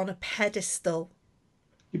goddess on a pedestal.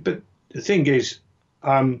 But the thing is,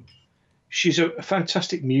 she's a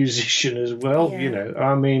fantastic musician as well. Yeah.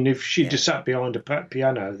 I mean, if she just sat behind a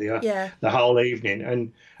piano the whole evening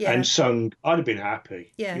and sung, I'd have been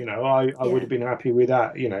happy. Yeah. I would have been happy with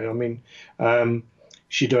that. I mean,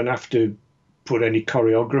 she don't have to put any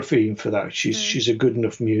choreography in for that. She's a good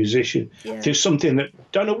enough musician. Yeah. There's something that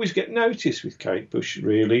don't always get noticed with Kate Bush,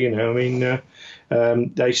 really. I mean,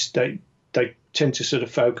 they tend to sort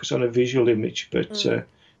of focus on a visual image, but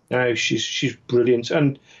no, she's brilliant,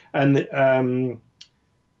 and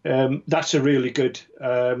that's a really good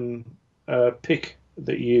pick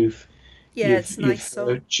that you've. Yeah, it's nice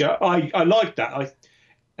song. I like that.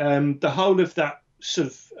 The whole of that sort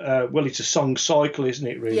of it's a song cycle, isn't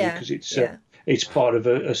it? Really, because it's part of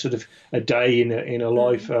a sort of a day in a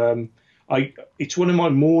life. It's one of my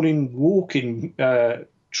morning walking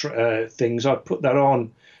things. I put that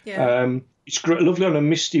on. Yeah. It's great, lovely on a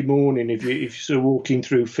misty morning if you're sort of walking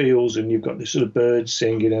through fields and you've got the sort of birds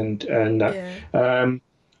singing and that. Yeah.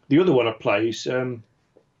 The other one I play is, do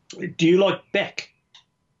you like Beck?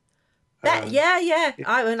 Beck, yeah.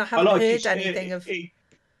 I haven't heard anything of.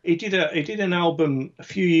 He did an album a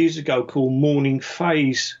few years ago called Morning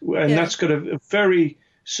Phase, and that's got a very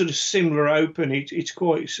sort of similar open. It's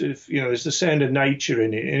quite sort of there's the sound of nature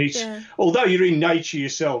in it, and it's although you're in nature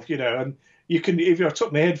yourself, and you can, if I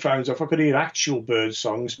took my headphones off, I could hear actual bird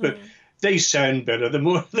songs, but they sound better the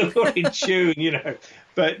more in tune,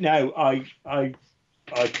 But no, I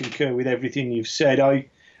concur with everything you've said. I've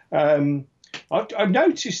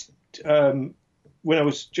noticed. When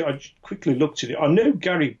I quickly looked at it, I knew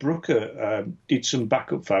Gary Brooker did some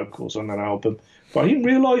backup vocals on that album, But I didn't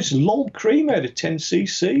realise Lol Cream had a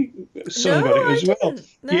 10cc song on it as well.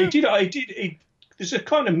 No. Yeah, he did. There's a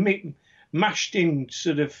kind of mashed in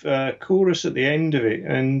sort of chorus at the end of it,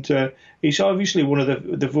 and he's obviously one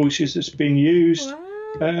of the voices that's been used.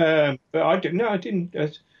 Wow. But I didn't. No, I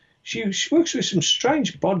didn't. She works with some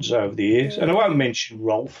strange bods over the years, and I won't mention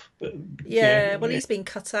Rolf. But, well, he's been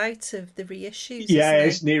cut out of the reissues.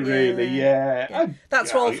 Isn't he really? Yeah.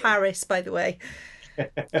 That's Rolf Harris, by the way.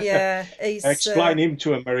 Yeah, explain him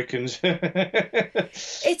to Americans. It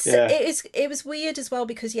was weird as well,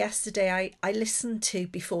 because yesterday I listened to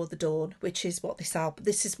Before the Dawn, which is what this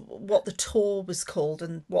is what the tour was called,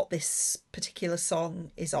 and what this particular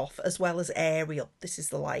song is off, as well as Ariel. This is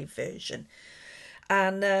the live version.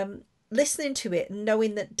 And listening to it,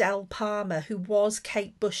 knowing that Del Palmer, who was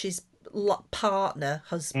Kate Bush's partner,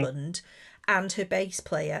 husband, and her bass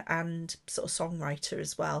player and sort of songwriter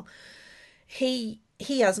as well, he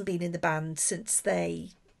hasn't been in the band since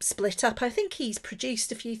they split up. I think he's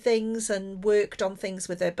produced a few things and worked on things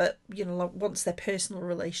with her, but once their personal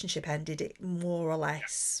relationship ended, it more or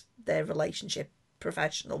less, their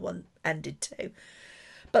professional one, ended too.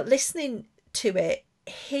 But listening to it,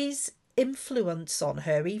 his influence on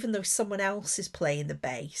her, even though someone else is playing the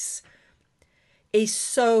bass,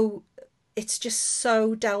 it's just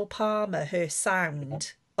so Del Palmer, her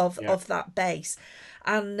sound of that bass.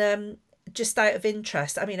 And just out of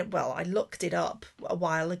interest, I mean, well, I looked it up a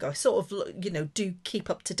while ago, sort of, do keep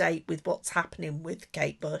up to date with what's happening with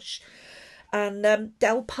Kate Bush. And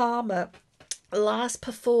Del Palmer last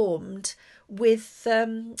performed with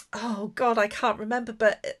oh god, I can't remember,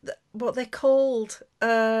 but what they're called,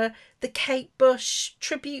 the Kate Bush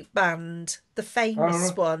tribute band, the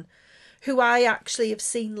famous one, who I actually have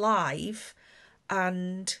seen live,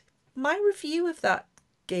 and my review of that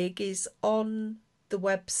gig is on the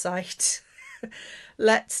website.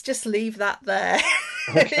 Let's just leave that there.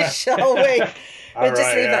 Shall we? We'll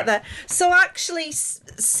just leave that there. So actually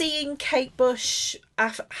seeing Kate Bush,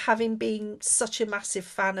 having been such a massive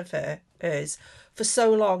fan of hers for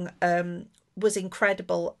so long, was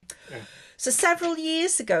incredible. So several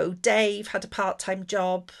years ago, Dave had a part-time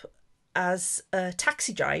job as a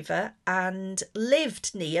taxi driver and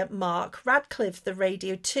lived near Mark Radcliffe, the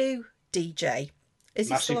Radio 2 DJ.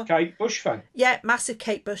 Massive Kate Bush fan. Yeah, massive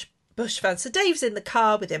Kate Bush fan. So Dave's in the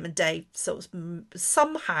car with him, and Dave sort of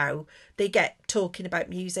somehow they get talking about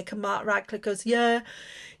music, and Mark Radcliffe goes, yeah,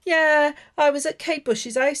 I was at Kate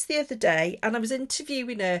Bush's house the other day and I was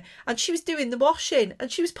interviewing her, and she was doing the washing, and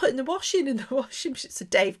she was putting the washing in the washing machine. So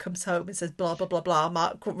Dave comes home and says, blah, blah, blah, blah,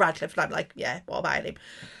 Mark Radcliffe. And I'm like, yeah, what about him?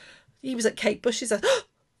 He was at Kate Bush's house.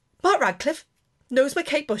 Mark Radcliffe knows where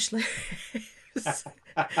Kate Bush lives.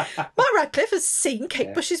 Mark Radcliffe has seen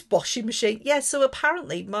Kate Bush's washing machine. Yeah, so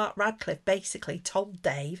apparently Mark Radcliffe basically told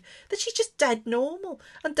Dave that she's just dead normal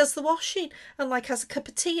and does the washing and like has a cup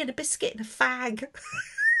of tea and a biscuit and a fag.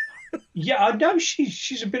 Yeah, I know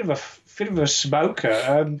she's a bit of a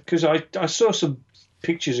smoker, because I saw some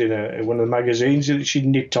pictures in one of the magazines that she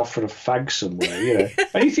nipped off for a fag somewhere,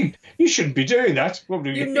 And you think, you shouldn't be doing that.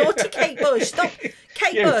 You naughty Kate Bush. Stop.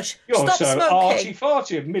 Kate Bush, you're stop so smoking.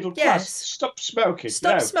 arty-farty of middle class. Stop smoking.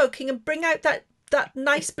 Stop smoking and bring out that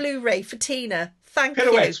nice Blu-ray for Tina. Thank you.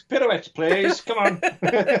 Pirouettes, please. Come on.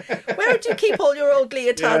 Where do you keep all your old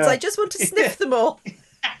leotards? I just want to sniff them all.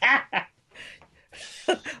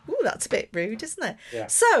 Ooh, that's a bit rude, isn't it? Yeah.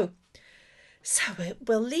 So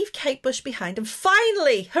we'll leave Kate Bush behind, and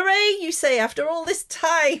finally, hooray, you say, after all this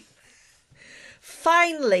time,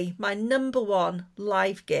 finally, my number one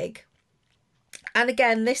live gig. And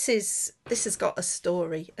again, this has got a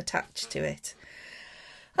story attached to it.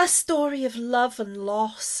 A story of love and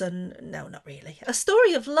loss, and no, not really. A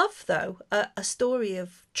story of love, though. A story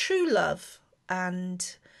of true love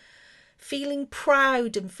and feeling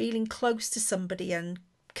proud and feeling close to somebody and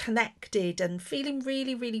connected and feeling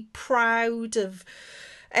really, really proud of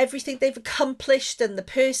everything they've accomplished and the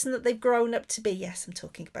person that they've grown up to be. Yes, I'm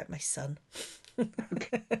talking about my son.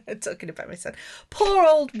 I'm talking about my son. Poor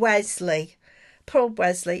old Wesley.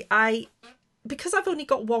 Because I've only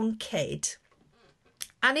got one kid,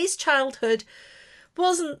 and his childhood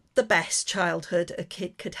wasn't the best childhood a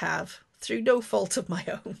kid could have, through no fault of my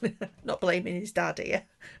own. Not blaming his dad here.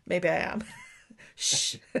 Maybe I am.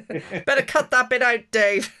 Shh. Better cut that bit out,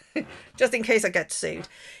 Dave. Just in case I get sued.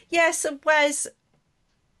 Yeah, so Wes,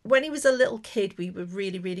 when he was a little kid, we were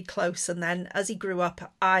really, really close. And then as he grew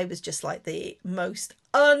up, I was just like the most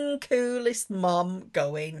uncoolest mum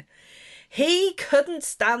going. He couldn't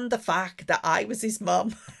stand the fact that I was his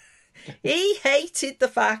mum. He hated the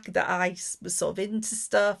fact that I was sort of into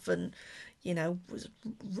stuff and,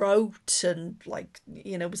 wrote and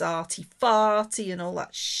was arty farty and all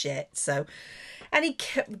that shit. So any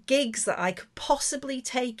gigs that I could possibly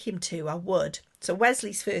take him to, I would. So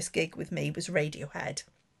Wesley's first gig with me was Radiohead,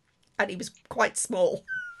 and he was quite small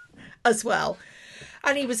as well,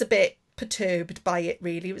 and he was a bit perturbed by it,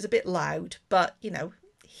 really. It was a bit loud, but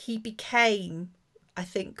he became, I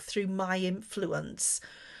think through my influence,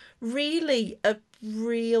 really a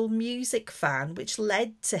real music fan, which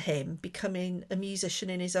led to him becoming a musician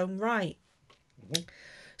in his own right. Mm-hmm.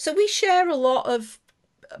 So we share a lot of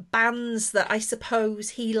bands that I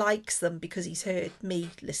suppose he likes them because he's heard me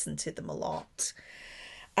listen to them a lot.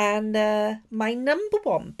 And my number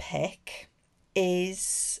one pick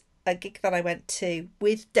is a gig that I went to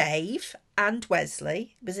with Dave and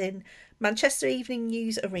Wesley. It was in Manchester Evening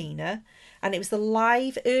News Arena, and it was the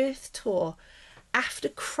Live Earth tour after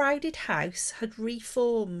Crowded House had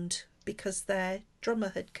reformed because their drummer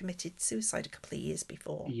had committed suicide a couple of years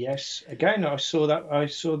before. Yes, again, I saw that. I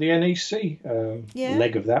saw the NEC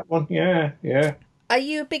leg of that one. Yeah. Are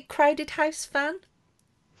you a big Crowded House fan?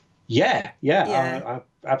 Yeah. I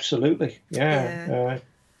absolutely. Yeah.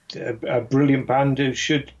 A brilliant band who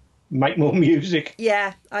should make more music.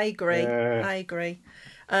 Yeah, I agree.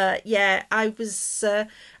 I was.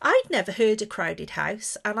 I'd never heard of Crowded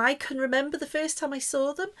House, and I can remember the first time I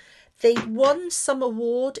saw them. They won some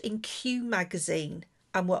award in Q magazine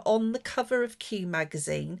and were on the cover of Q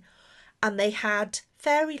magazine, and they had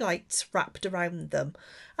fairy lights wrapped around them.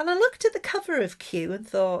 And I looked at the cover of Q and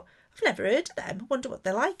thought, I've never heard of them. I wonder what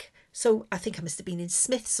they're like. So I think I must have been in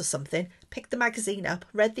Smith's or something. Picked the magazine up,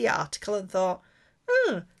 read the article, and thought,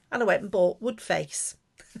 and I went and bought Woodface.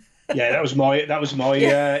 Yeah, that was my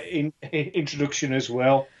introduction as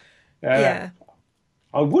well.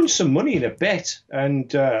 I won some money in a bet,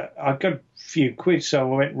 and I got a few quid,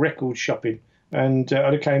 so I went record shopping, and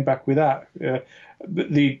I came back with that.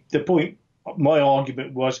 But the point, my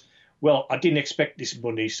argument was, well, I didn't expect this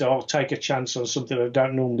money, so I'll take a chance on something I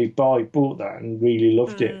don't normally buy. Bought that and really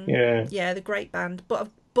loved it. Yeah, they're a great band. But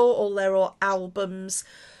I've bought all their albums.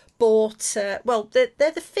 They're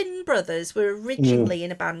the Finn brothers. Were originally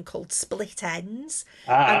in a band called Split Enz.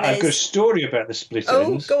 I've got a story about the Split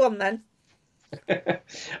Enz. Oh, go on then.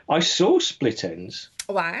 I saw Split Enz.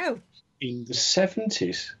 Wow. In the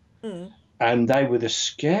 70s. And they were the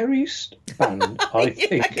scariest band, I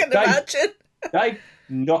think. I can imagine. They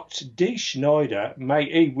knocked Dee Schneider,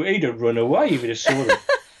 mate, he'd have run away if he'd have saw them.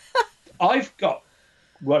 I've got,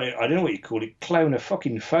 well, I don't know what you call it,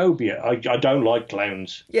 clown-a-fucking-phobia. I don't like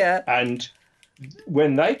clowns. Yeah. And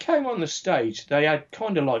when they came on the stage, they had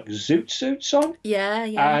kind of like zoot suits on. Yeah.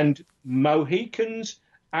 And Mohicans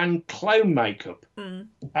and clown makeup.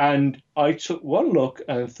 And I took one look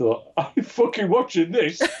and thought, I'm fucking watching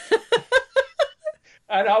this.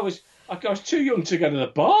 And I was too young to go to the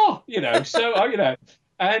bar, so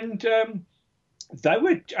and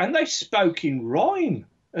they spoke in rhyme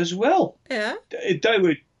as well. Yeah. They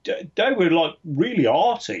were like really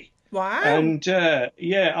arty. Wow. And I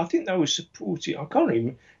think they were supporting, I can't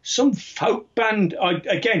even, some folk band.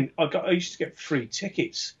 I used to get free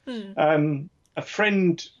tickets. A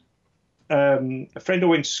friend I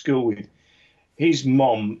went to school with, his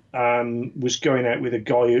mom was going out with a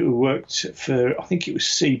guy who worked for, I think it was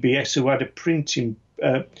CBS, who had a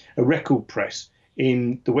record press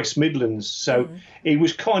in the West Midlands. So he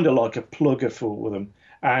was kind of like a plugger for them.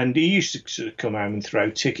 And he used to sort of come home and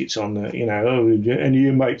throw tickets on the, and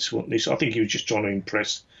your mates want this. I think he was just trying to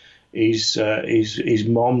impress his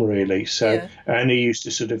mom, really. So, and he used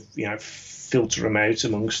to sort of, filter them out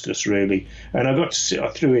amongst us, really. And I got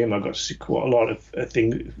to see quite a lot of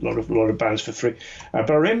things, a lot of bands for free.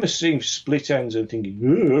 But I remember seeing Split Enz and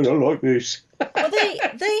thinking, I like this. Well,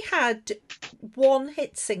 they had one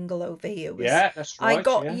hit single over here. That's right. I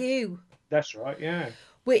Got You. That's right, yeah.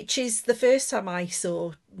 Which is the first time I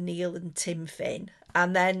saw Neil and Tim Finn.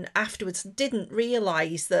 And then afterwards didn't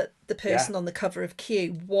realise that the person on the cover of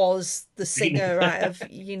Q was the singer out of,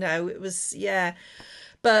 it was,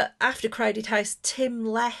 But after Crowded House, Tim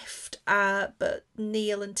left, but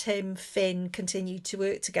Neil and Tim Finn continued to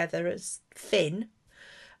work together as Finn.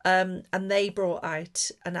 And they brought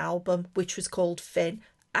out an album which was called Finn.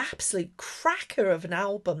 Absolute cracker of an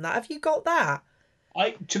album. Have you got that?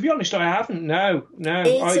 To be honest, I haven't. No.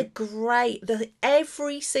 It's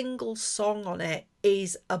every single song on it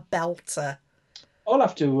is a belter. I'll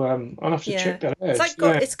have to check that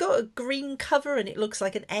out. It's got a green cover and it looks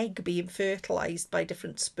like an egg being fertilised by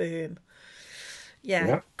different sperm.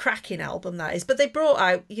 Yeah, cracking album that is. But they brought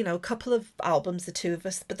out, a couple of albums, the two of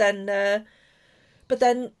us. But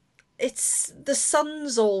then it's the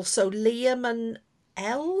sons also, Liam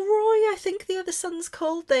Elroy, I think the other son's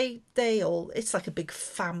called. They all, it's like a big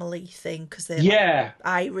family thing because they're like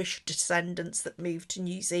Irish descendants that moved to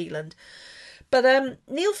New Zealand. But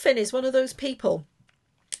Neil Finn is one of those people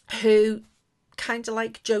who, kind of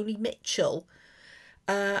like Joni Mitchell,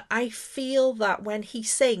 I feel that when he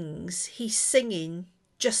sings, he's singing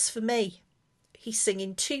just for me. He's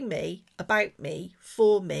singing to me, about me,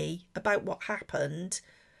 for me, about what happened,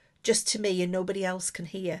 just to me, and nobody else can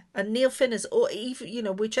hear. And Neil Finn is, or even, you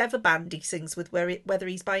know, whichever band he sings with, whether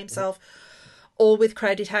he's by himself or with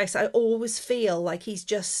Crowded House, I always feel like he's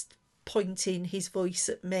just pointing his voice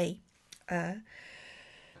at me.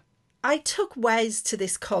 I took Wes to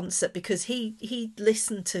this concert because he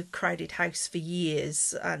listened to Crowded House for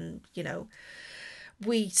years, and, you know,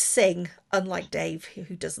 we sing, unlike Dave,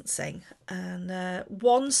 who doesn't sing. And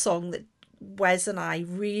one song that Wes and I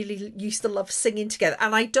really used to love singing together,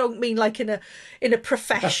 and I don't mean like in a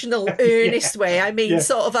professional, earnest way. I mean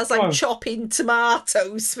sort of as I'm chopping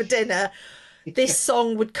tomatoes for dinner, this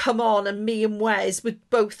song would come on and me and Wes would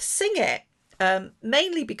both sing it,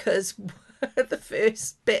 mainly because the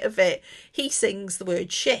first bit of it, he sings the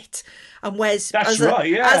word shit, and Wes, as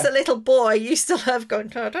a little boy, used to love going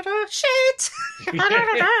da, da, da, shit, da, da,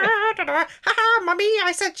 da, da, da, ha, mummy,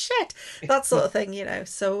 I said shit, that sort of thing, you know.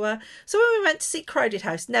 So when we went to see Crowded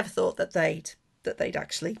House, never thought that they'd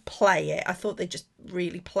actually play it. I thought they'd just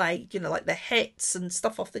really play, you know, like the hits and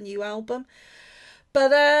stuff off the new album.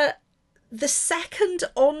 But the second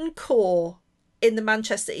encore in the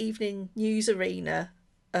Manchester Evening News Arena,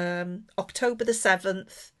 October the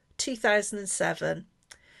 7th, 2007.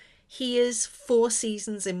 Here's Four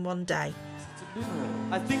Seasons in One Day.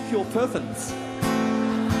 I think you're perfect.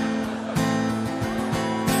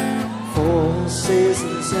 4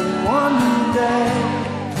 seasons in one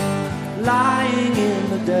day, lying in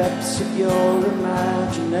the depths of your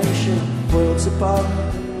imagination, worlds above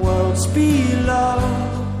and worlds below.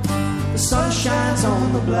 The sun shines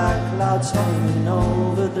on the black clouds hanging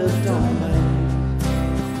over the domain.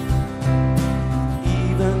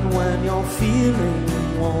 Even when you're feeling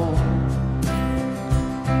warm,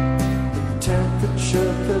 the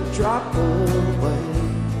temperature could drop away,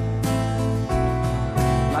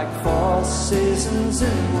 like 4 seasons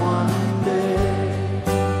in one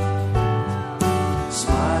day.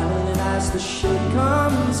 Smiling as the shit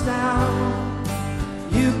comes down,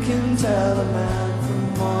 you can tell a man from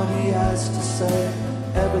what he has to say.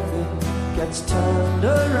 Everything gets turned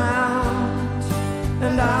around,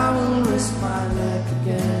 and I will risk my neck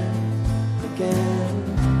again.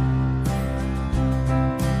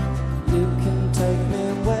 You can take me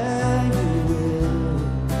where you will,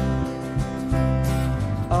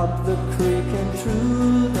 up the creek and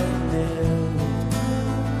through the mill,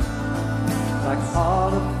 like all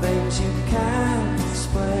the things you can't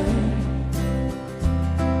explain.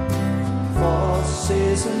 4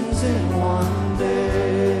 seasons in one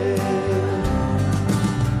day.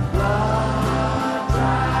 Blood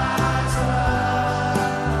dries up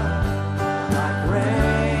like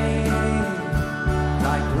rain,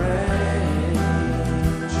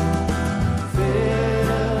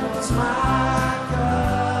 fills my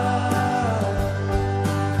cup,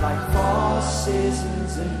 like 4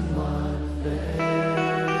 seasons in one day.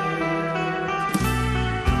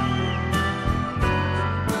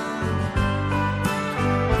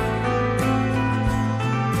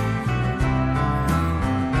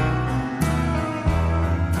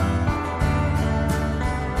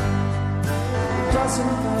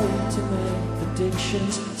 Doesn't pay to make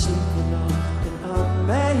predictions, sleeping on an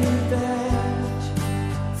unmade bed,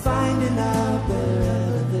 finding out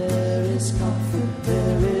wherever there is comfort,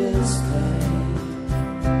 there is pain.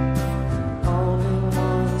 Only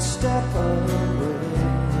one step away,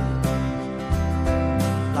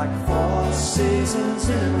 like 4 seasons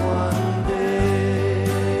in one day.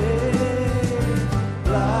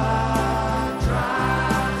 Blood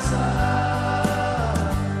dries up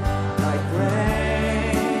like rain,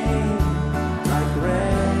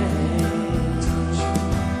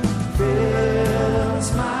 fills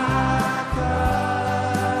my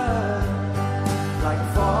cup, like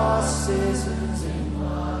 4 seasons in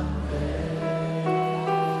one day.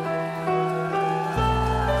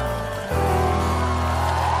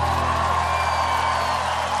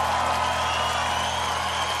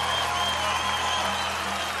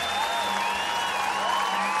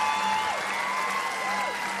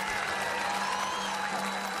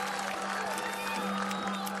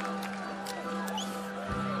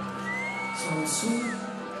 So sweet,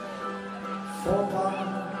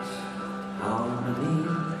 4-part harmony.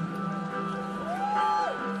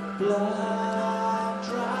 Blood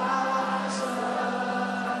dries up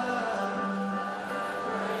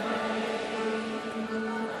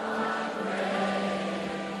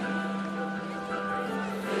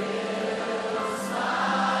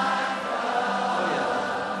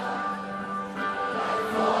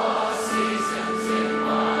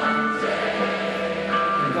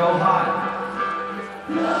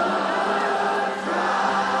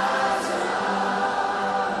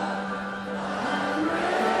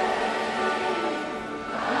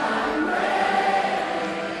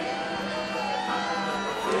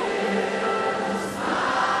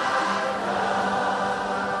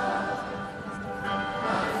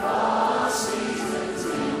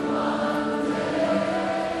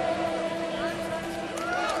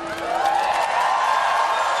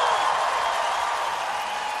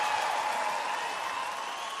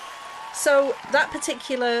So that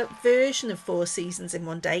particular version of Four Seasons in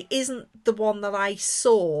One Day isn't the one that I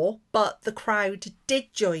saw, but the crowd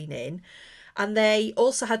did join in. And they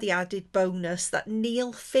also had the added bonus that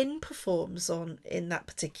Neil Finn performs in that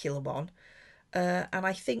particular one. And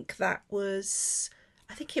I think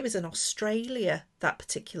it was in Australia, that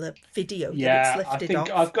particular video that it's lifted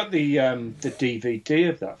off. I've got the DVD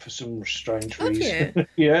of that for some strange reason.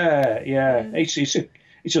 Yeah.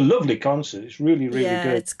 It's a lovely concert. It's really, really good.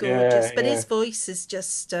 Yeah, it's gorgeous. But his voice is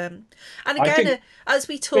just... and again, as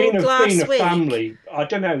we talked last week... Being a family, I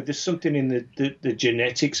don't know, there's something in the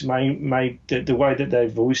genetics, the way that their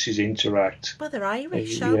voices interact. Well, they're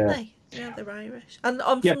Irish, aren't they? Yeah, they're Irish. And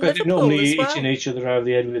I'm from Liverpool as well. Normally eating each other over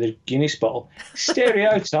the head with a Guinness bottle.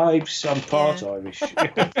 Stereotypes, I'm part Irish.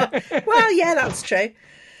 Well, yeah, that's true.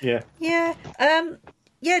 Yeah. Yeah.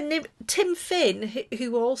 Tim Finn,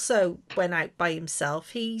 who also went out by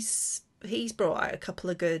himself, he's brought out a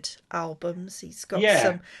couple of good albums. He's got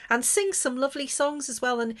some and sings some lovely songs as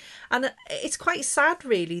well. And it's quite sad,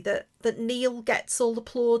 really, that Neil gets all the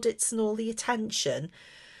plaudits and all the attention.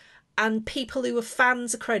 And people who are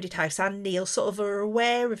fans of Crowded House and Neil sort of are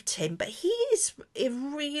aware of Tim, but he is a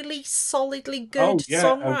really solidly good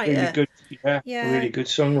songwriter. Really good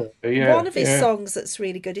songwriter. Yeah, one of his songs that's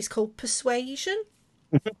really good is called Persuasion.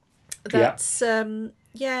 That's and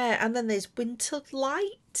then there's Winter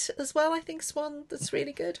Light as well. I think is one that's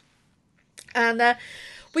really good. And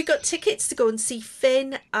we got tickets to go and see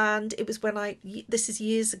Finn, and it was this is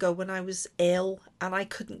years ago when I was ill and I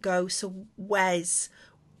couldn't go, so Wes,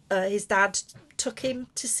 his dad, took him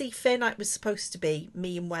to see Finn. It was supposed to be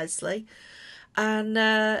me and Wesley, and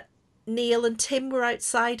Neil and Tim were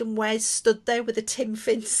outside, and Wes stood there with a Tim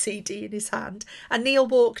Finn CD in his hand, and Neil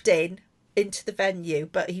walked into the venue,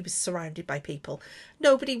 but he was surrounded by people.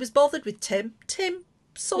 Nobody was bothered with Tim. Tim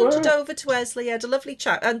sauntered over to Wesley, had a lovely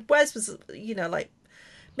chat, and Wes was, like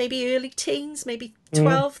maybe early teens, maybe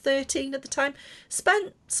 12, 13 at the time.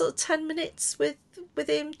 Spent sort of 10 minutes with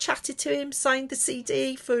him, chatted to him, signed the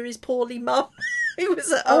CD for his poorly mum who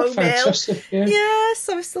was at home ill. Yeah,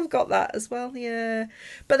 so I've still got that as well, yeah.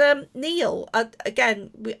 But Neil,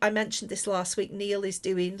 again, I mentioned this last week, Neil is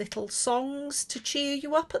doing little songs to cheer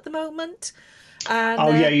you up at the moment.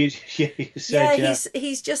 And, you said,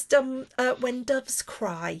 he's just done When Doves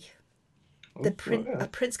Cry. A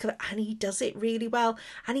Prince cover, and he does it really well.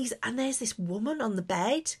 And there's this woman on the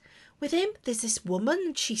bed with him. There's this woman,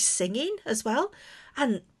 and she's singing as well.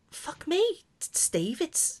 And fuck me, Steve,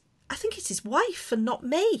 I think it's his wife and not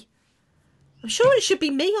me. I'm sure it should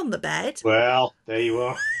be me on the bed. Well, there you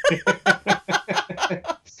are.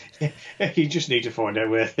 You just need to find out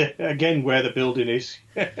where the building is.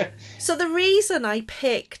 So the reason I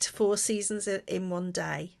picked Four Seasons in One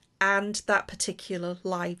Day and that particular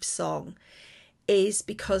live song is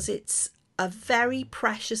because it's a very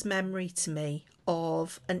precious memory to me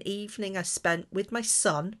of an evening I spent with my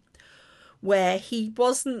son where he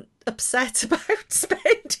wasn't upset about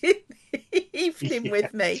spending the evening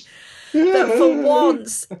with me. That for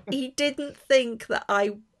once he didn't think that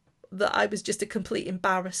I was just a complete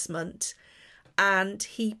embarrassment, and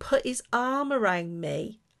he put his arm around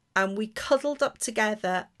me and we cuddled up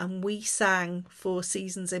together and we sang Four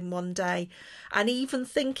Seasons in One Day. And even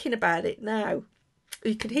thinking about it now,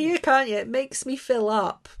 you can hear, can't you? It makes me fill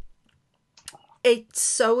up. It's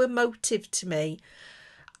so emotive to me.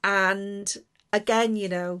 And again,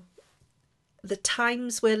 the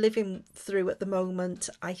times we're living through at the moment,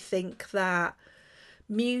 I think that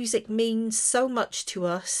music means so much to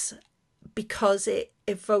us because it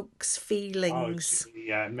evokes feelings.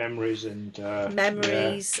 Memories and...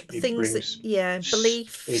 things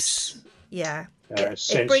beliefs.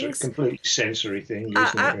 It brings completely sensory thing.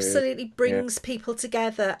 Absolutely brings people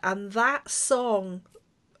together, and that song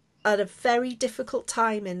at a very difficult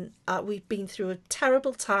time we've been through a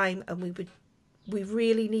terrible time, and we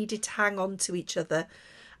really needed to hang on to each other,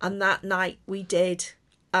 and that night we did,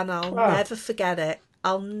 and I'll never forget it.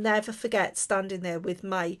 I'll never forget standing there with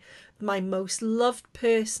my most loved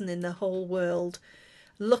person in the whole world,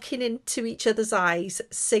 looking into each other's eyes,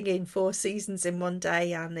 singing Four Seasons in One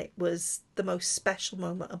Day, and it was the most special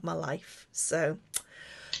moment of my life. So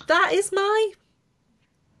that is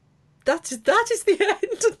the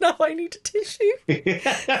end, and now I need a tissue.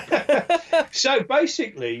 So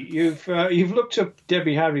basically, you've looked up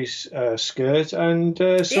Debbie Harry's skirt and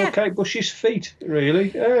saw Kate Bush's feet.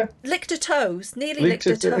 Really, licked her toes, nearly licked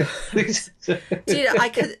her toes.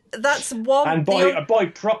 That's one. And by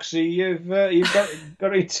proxy, you've got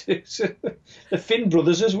into the Finn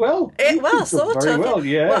brothers as well. Sort of. Well,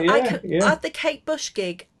 at the Kate Bush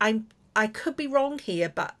gig, I could be wrong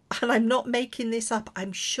here, and I'm not making this up,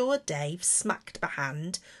 I'm sure Dave smacked my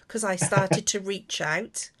hand because I started to reach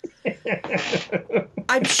out.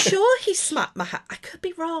 I'm sure he smacked my hand. I could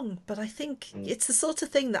be wrong, but I think it's the sort of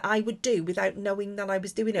thing that I would do without knowing that I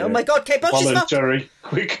was doing it. Yeah. Oh my God, Kate Bush is not. Voluntary,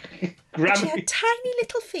 quick, grab. She had tiny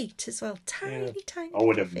little feet as well. Tiny. I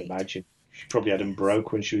would have imagined. She probably had them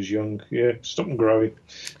broke when she was young. Yeah, stop them growing.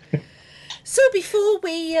 So before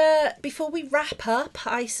we wrap up,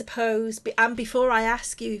 I suppose, and before I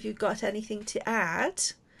ask you if you've got anything to add,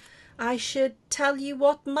 I should tell you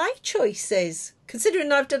what my choice is.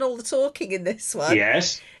 Considering I've done all the talking in this one,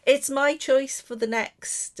 yes, it's my choice for the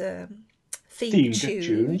next theme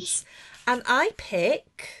tunes, and I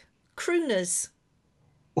pick crooners.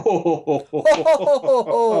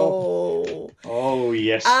 Oh,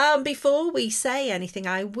 yes. Before we say anything,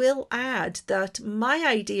 I will add that my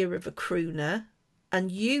idea of a crooner and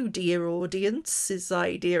you, dear audience's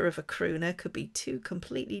idea of a crooner could be two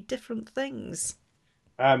completely different things.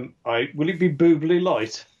 Will it be Boobly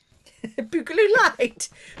Light? Boogaloo Light?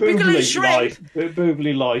 Boogaloo Shrimp?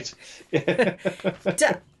 Boobly Light.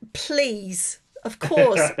 Please, of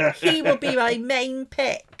course, he will be my main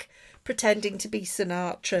pick. Pretending to be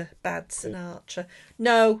Sinatra, bad Sinatra.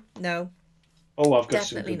 No. Oh, I've got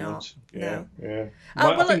definitely some good not. ones. No. Yeah.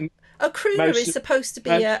 A crooner is supposed to be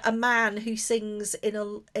a man who sings in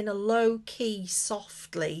a low key,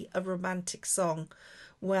 softly, a romantic song.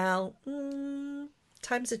 Well,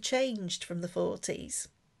 times have changed from the 40s.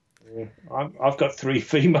 Yeah. I've got 3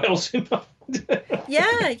 females in mind.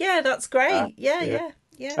 yeah, that's great. Yeah.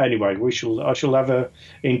 Anyway, I shall have an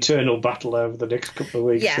internal battle over the next couple of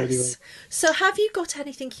weeks. Yes. Anyway. So have you got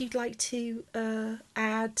anything you'd like to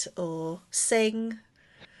add or sing?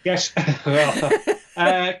 Yes.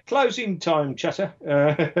 Closing time, chatter.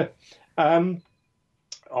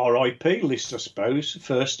 R.I.P. list, I suppose.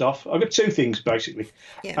 First off, I've got 2 things, basically.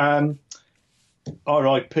 Yeah.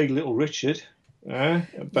 R.I.P. Little Richard. Yeah.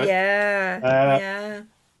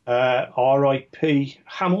 R.I.P.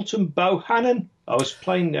 Hamilton Bohannon. I was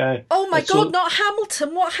playing. Oh my God! Not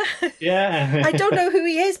Hamilton. What? Yeah. I don't know who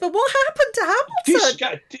he is, but what happened to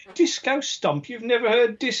Hamilton? Disco Stomp. You've never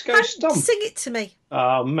heard Disco Stomp? Sing it to me.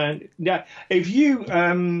 Oh man! Yeah. If you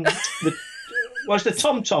was the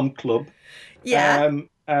Tom Tom Club. Yeah.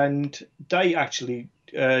 And they actually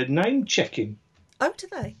name check him. Oh, do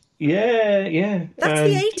they? Yeah. That's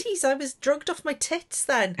the 80s. I was drugged off my tits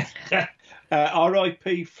then.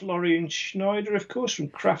 R.I.P. Florian Schneider, of course, from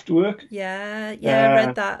Kraftwerk. Yeah, I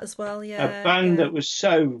read that as well. Yeah, a band that was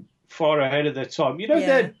so far ahead of their time. You know,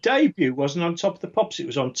 their debut wasn't on Top of the Pops; it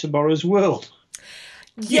was on Tomorrow's World.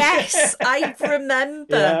 Yes, I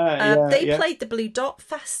remember. They played the Blue Dot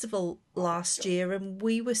Festival last year, and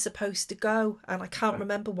we were supposed to go, and I can't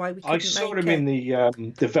remember why we couldn't make it. I saw them in the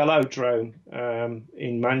Velodrome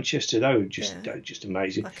in Manchester. They were just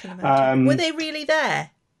amazing. I can imagine. Were they really there?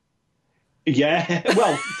 Yeah,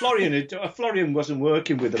 well, Florian wasn't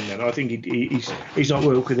working with them then. I think he's not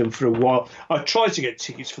worked with them for a while. I tried to get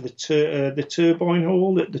tickets for the Turbine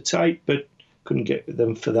Hall at the Tate, but couldn't get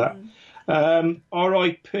them for that.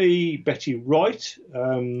 R.I.P. Betty Wright.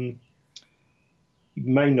 You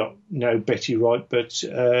may not know Betty Wright, but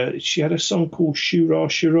she had a song called Shura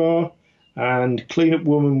Shura, and Clean Up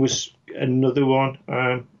Woman was another one.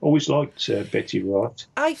 Always liked Betty Wright.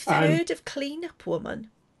 I've heard of Clean Up Woman.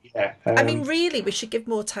 Yeah. I mean, really, we should give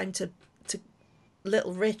more time to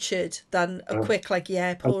Little Richard than a quick, poor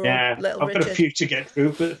Little Richard. I've got a few to get through,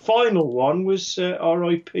 but the final one was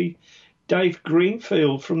R.I.P. Dave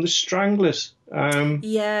Greenfield from the Stranglers.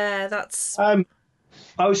 That's. I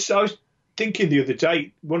was thinking the other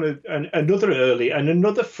day,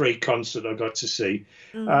 another free concert I got to see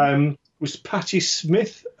was Patti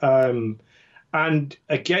Smith, and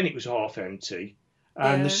again it was half empty,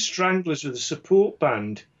 and the Stranglers were the support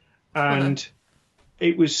band, and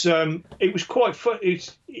it was quite fun.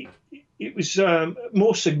 It was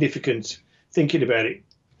more significant thinking about it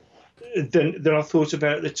than I thought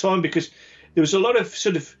about at the time, because there was a lot of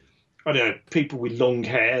sort of, I don't know, people with long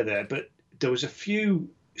hair there, but there was a few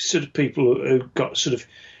sort of people who got sort of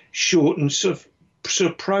short and sort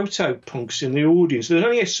of proto-punks in the audience. There was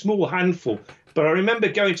only a small handful, but I remember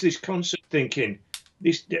going to this concert thinking,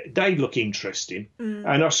 they look interesting.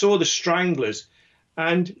 And I saw the Stranglers,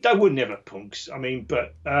 and they were never punks. I mean,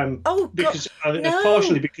 but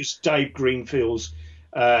partially because Dave Greenfield's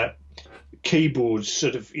keyboards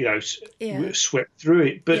sort of, swept through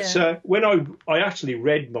it. But when I actually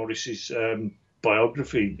read Morris's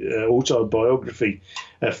autobiography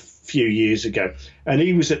a few years ago, and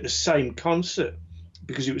he was at the same concert,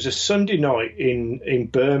 because it was a Sunday night in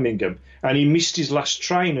Birmingham, and he missed his last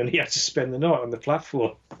train, and he had to spend the night on the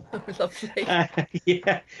platform. Oh, lovely.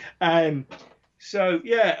 Yeah. And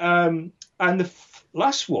the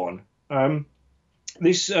last one,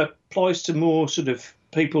 this applies to more sort of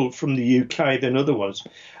people from the UK than other ones.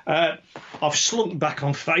 I've slunk back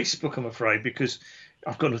on Facebook, I'm afraid, because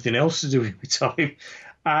I've got nothing else to do with my time.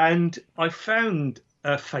 And I found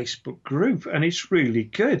a Facebook group, and it's really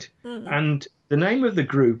good. And the name of the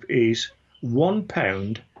group is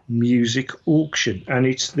 £1 Music Auction, and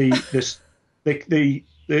it's the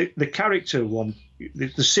character one,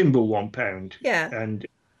 the symbol £1. Yeah. And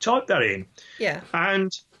type that in. Yeah.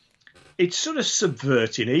 And it's sort of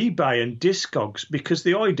subverting eBay and Discogs, because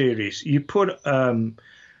the idea is you can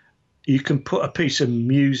put a piece of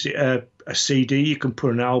music, a CD, you can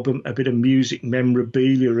put an album, a bit of music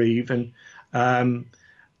memorabilia even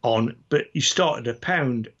on, but you start at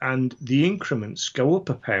 £1 and the increments go up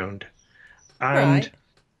 £1. And right.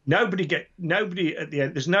 Nobody at the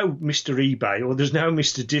end. There's no Mr. eBay or there's no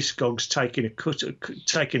Mr. Discogs taking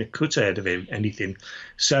a cut out of anything.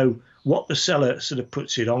 So what the seller sort of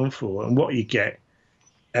puts it on for, and what you get,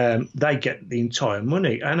 they get the entire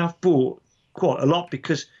money. And I've bought quite a lot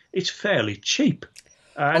because it's fairly cheap.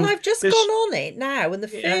 And I've just gone on it now, and the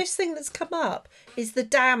first thing that's come up is The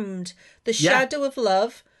Damned, The Shadow of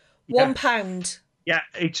Love, £1. Yeah,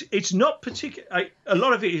 it's not particular. A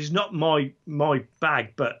lot of it is not my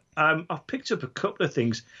bag, but I've picked up a couple of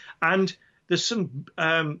things, and there's some.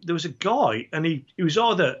 There was a guy, and he was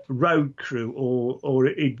either road crew or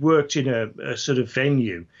he'd worked in a sort of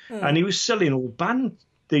venue, and he was selling all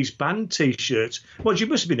these band T-shirts. Well, you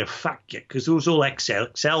must have been a fat git because it was all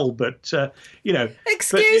XL, but you know.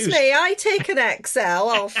 Excuse me, I take an XL.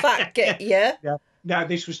 I'll fat git you. Yeah. No,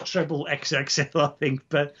 this was treble XXL, I think,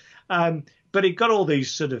 but it got all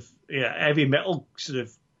these sort of heavy metal sort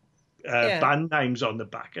of band names on the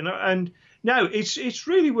back, and no, it's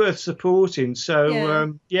really worth supporting.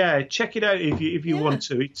 So check it out if you want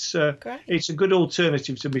to. It's a good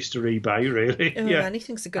alternative to Mr. eBay, really. Oh,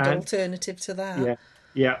 anything's a good alternative to that.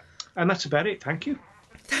 Yeah, and that's about it. Thank you.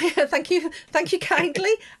 Thank you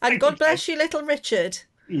kindly, and God bless you, little Richard.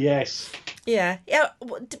 Yes. Yeah.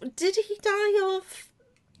 Did he die of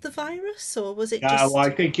the virus, or was it just? No, I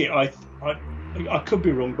think I could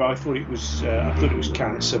be wrong, but I thought it was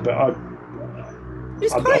cancer. But he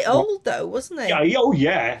was quite old, though, wasn't he? Yeah.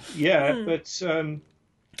 But to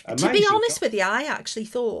be honest with you, I actually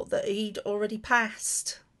thought that he'd already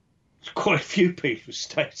passed. Quite a few people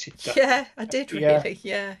stated that. Yeah, I did really.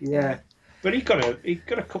 Yeah. But he got a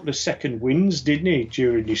couple of second wins, didn't he,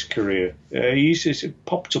 during his career? He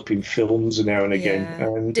popped up in films now and again. Yeah.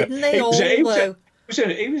 And, didn't they all, though?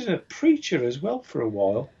 He was a preacher as well for a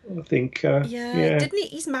while, I think. Didn't he?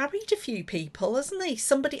 He's married a few people, hasn't he?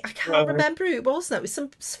 Somebody, I can't remember who it was now. It was some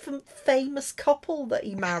famous couple that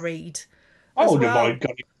he married. I wouldn't mind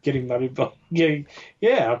getting married, but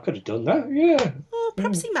yeah, I could have done that, yeah. Oh,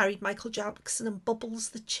 perhaps he married Michael Jackson and Bubbles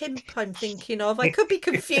the chimp, I'm thinking of. I could be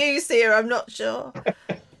confused here, I'm not sure.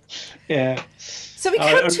 Yeah. So we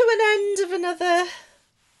come to an end of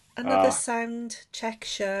another sound check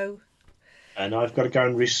show. And I've got to go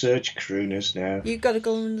and research crooners now. You've got to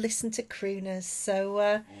go and listen to crooners.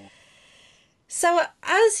 So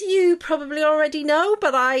as you probably already know,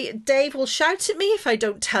 but Dave will shout at me if I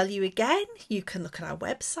don't tell you again, you can look at our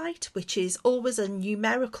website, which is always a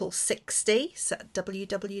numerical 60, so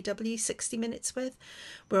www.60minuteswith.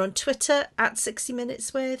 We're on Twitter at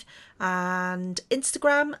 60minuteswith and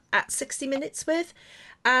Instagram at 60minuteswith.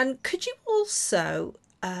 And could you also,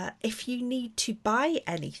 if you need to buy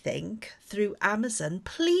anything through Amazon,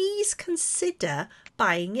 please consider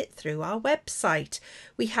buying it through our website.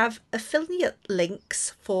 We have affiliate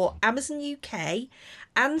links for Amazon UK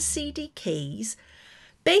and CD Keys.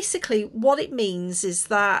 Basically, what it means is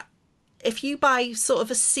that if you buy sort of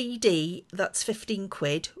a CD that's 15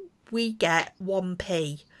 quid, we get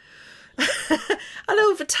 1p. And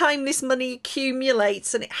over time this money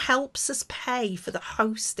accumulates and it helps us pay for the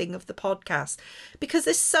hosting of the podcast, because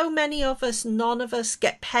there's so many of us, none of us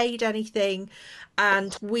get paid anything,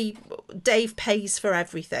 and Dave pays for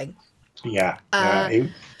everything.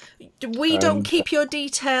 We don't keep your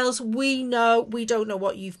details. We don't know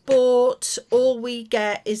what you've bought. All we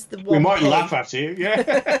get is the one. We might laugh at you,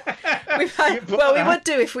 yeah. we would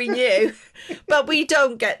do if we knew, but we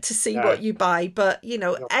don't get to see what you buy. But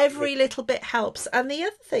every little bit helps. And the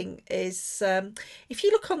other thing is, if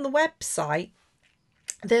you look on the website,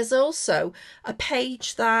 there's also a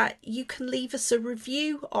page that you can leave us a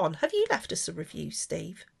review on. Have you left us a review,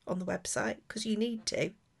 Steve, on the website? Because you need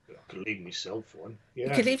to. I could leave myself one. Yeah.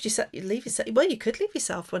 You could leave yourself. Well, you could leave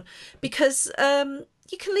yourself one because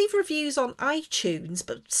you can leave reviews on iTunes,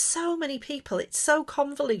 but so many people, it's so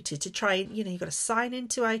convoluted to try and, you've got to sign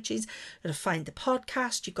into iTunes, you've got to find the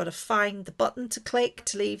podcast, you've got to find the button to click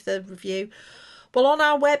to leave the review. Well, on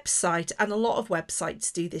our website, and a lot of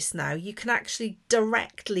websites do this now, you can actually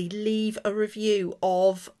directly leave a review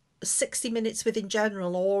of 60 Minutes with in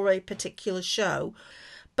general or a particular show.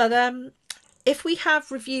 But if we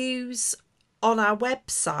have reviews on our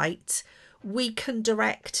website, we can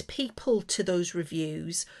direct people to those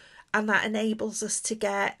reviews, and that enables us to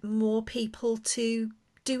get more people to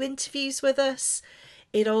do interviews with us.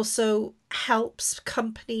 It also helps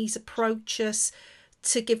companies approach us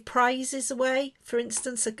to give prizes away. For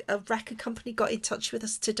instance, a record company got in touch with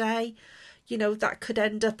us today. That could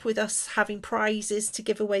end up with us having prizes to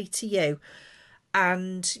give away to you.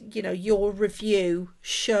 And, your review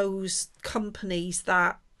shows companies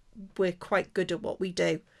that we're quite good at what we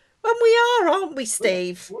do. And we are, aren't we,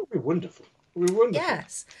 Steve? We're wonderful. We're wonderful.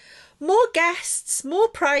 Yes. More guests, more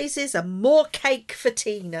prizes, and more cake for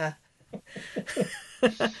Tina.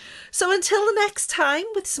 So until the next time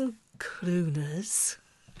with some crooners.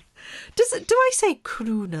 Do I say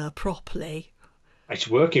crooner properly? It's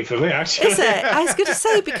working for me, actually. Is it? I was going to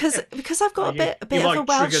say because I've got a bit of a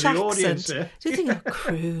Welsh accent. Do you think of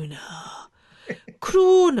crooner?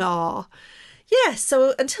 Crooner. Yeah,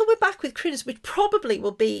 so until we're back with crooners, which probably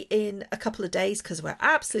will be in a couple of days because we're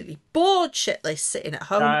absolutely bored shitless sitting at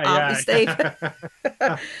home, aren't we, Steve?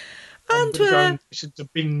 And to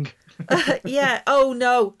Bing. Yeah. Oh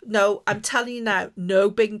no! I'm telling you now, no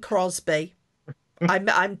Bing Crosby.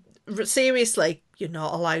 I'm seriously, you're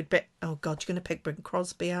not allowed. But oh God, you're going to pick Bing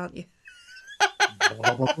Crosby, aren't you?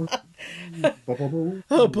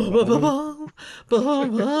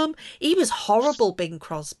 He was horrible, Bing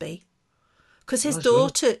Crosby. Because his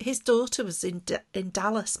daughter was in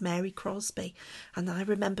Dallas, Mary Crosby, and I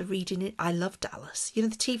remember reading it. I love Dallas. The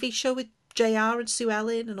TV show with JR and Sue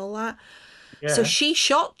Ellen and all that. Yeah. So she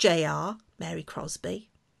shot JR, Mary Crosby.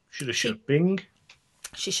 Should have shot Bing.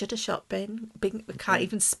 She should have shot Bing. Bing can't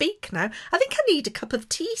even speak now. I think I need a cup of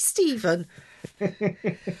tea, Stephen.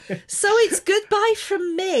 So it's goodbye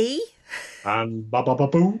from me. And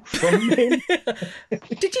ba-ba-ba-boo from me.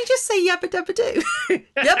 Did you just say yabba dabba doo? Yabba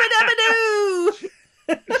dabba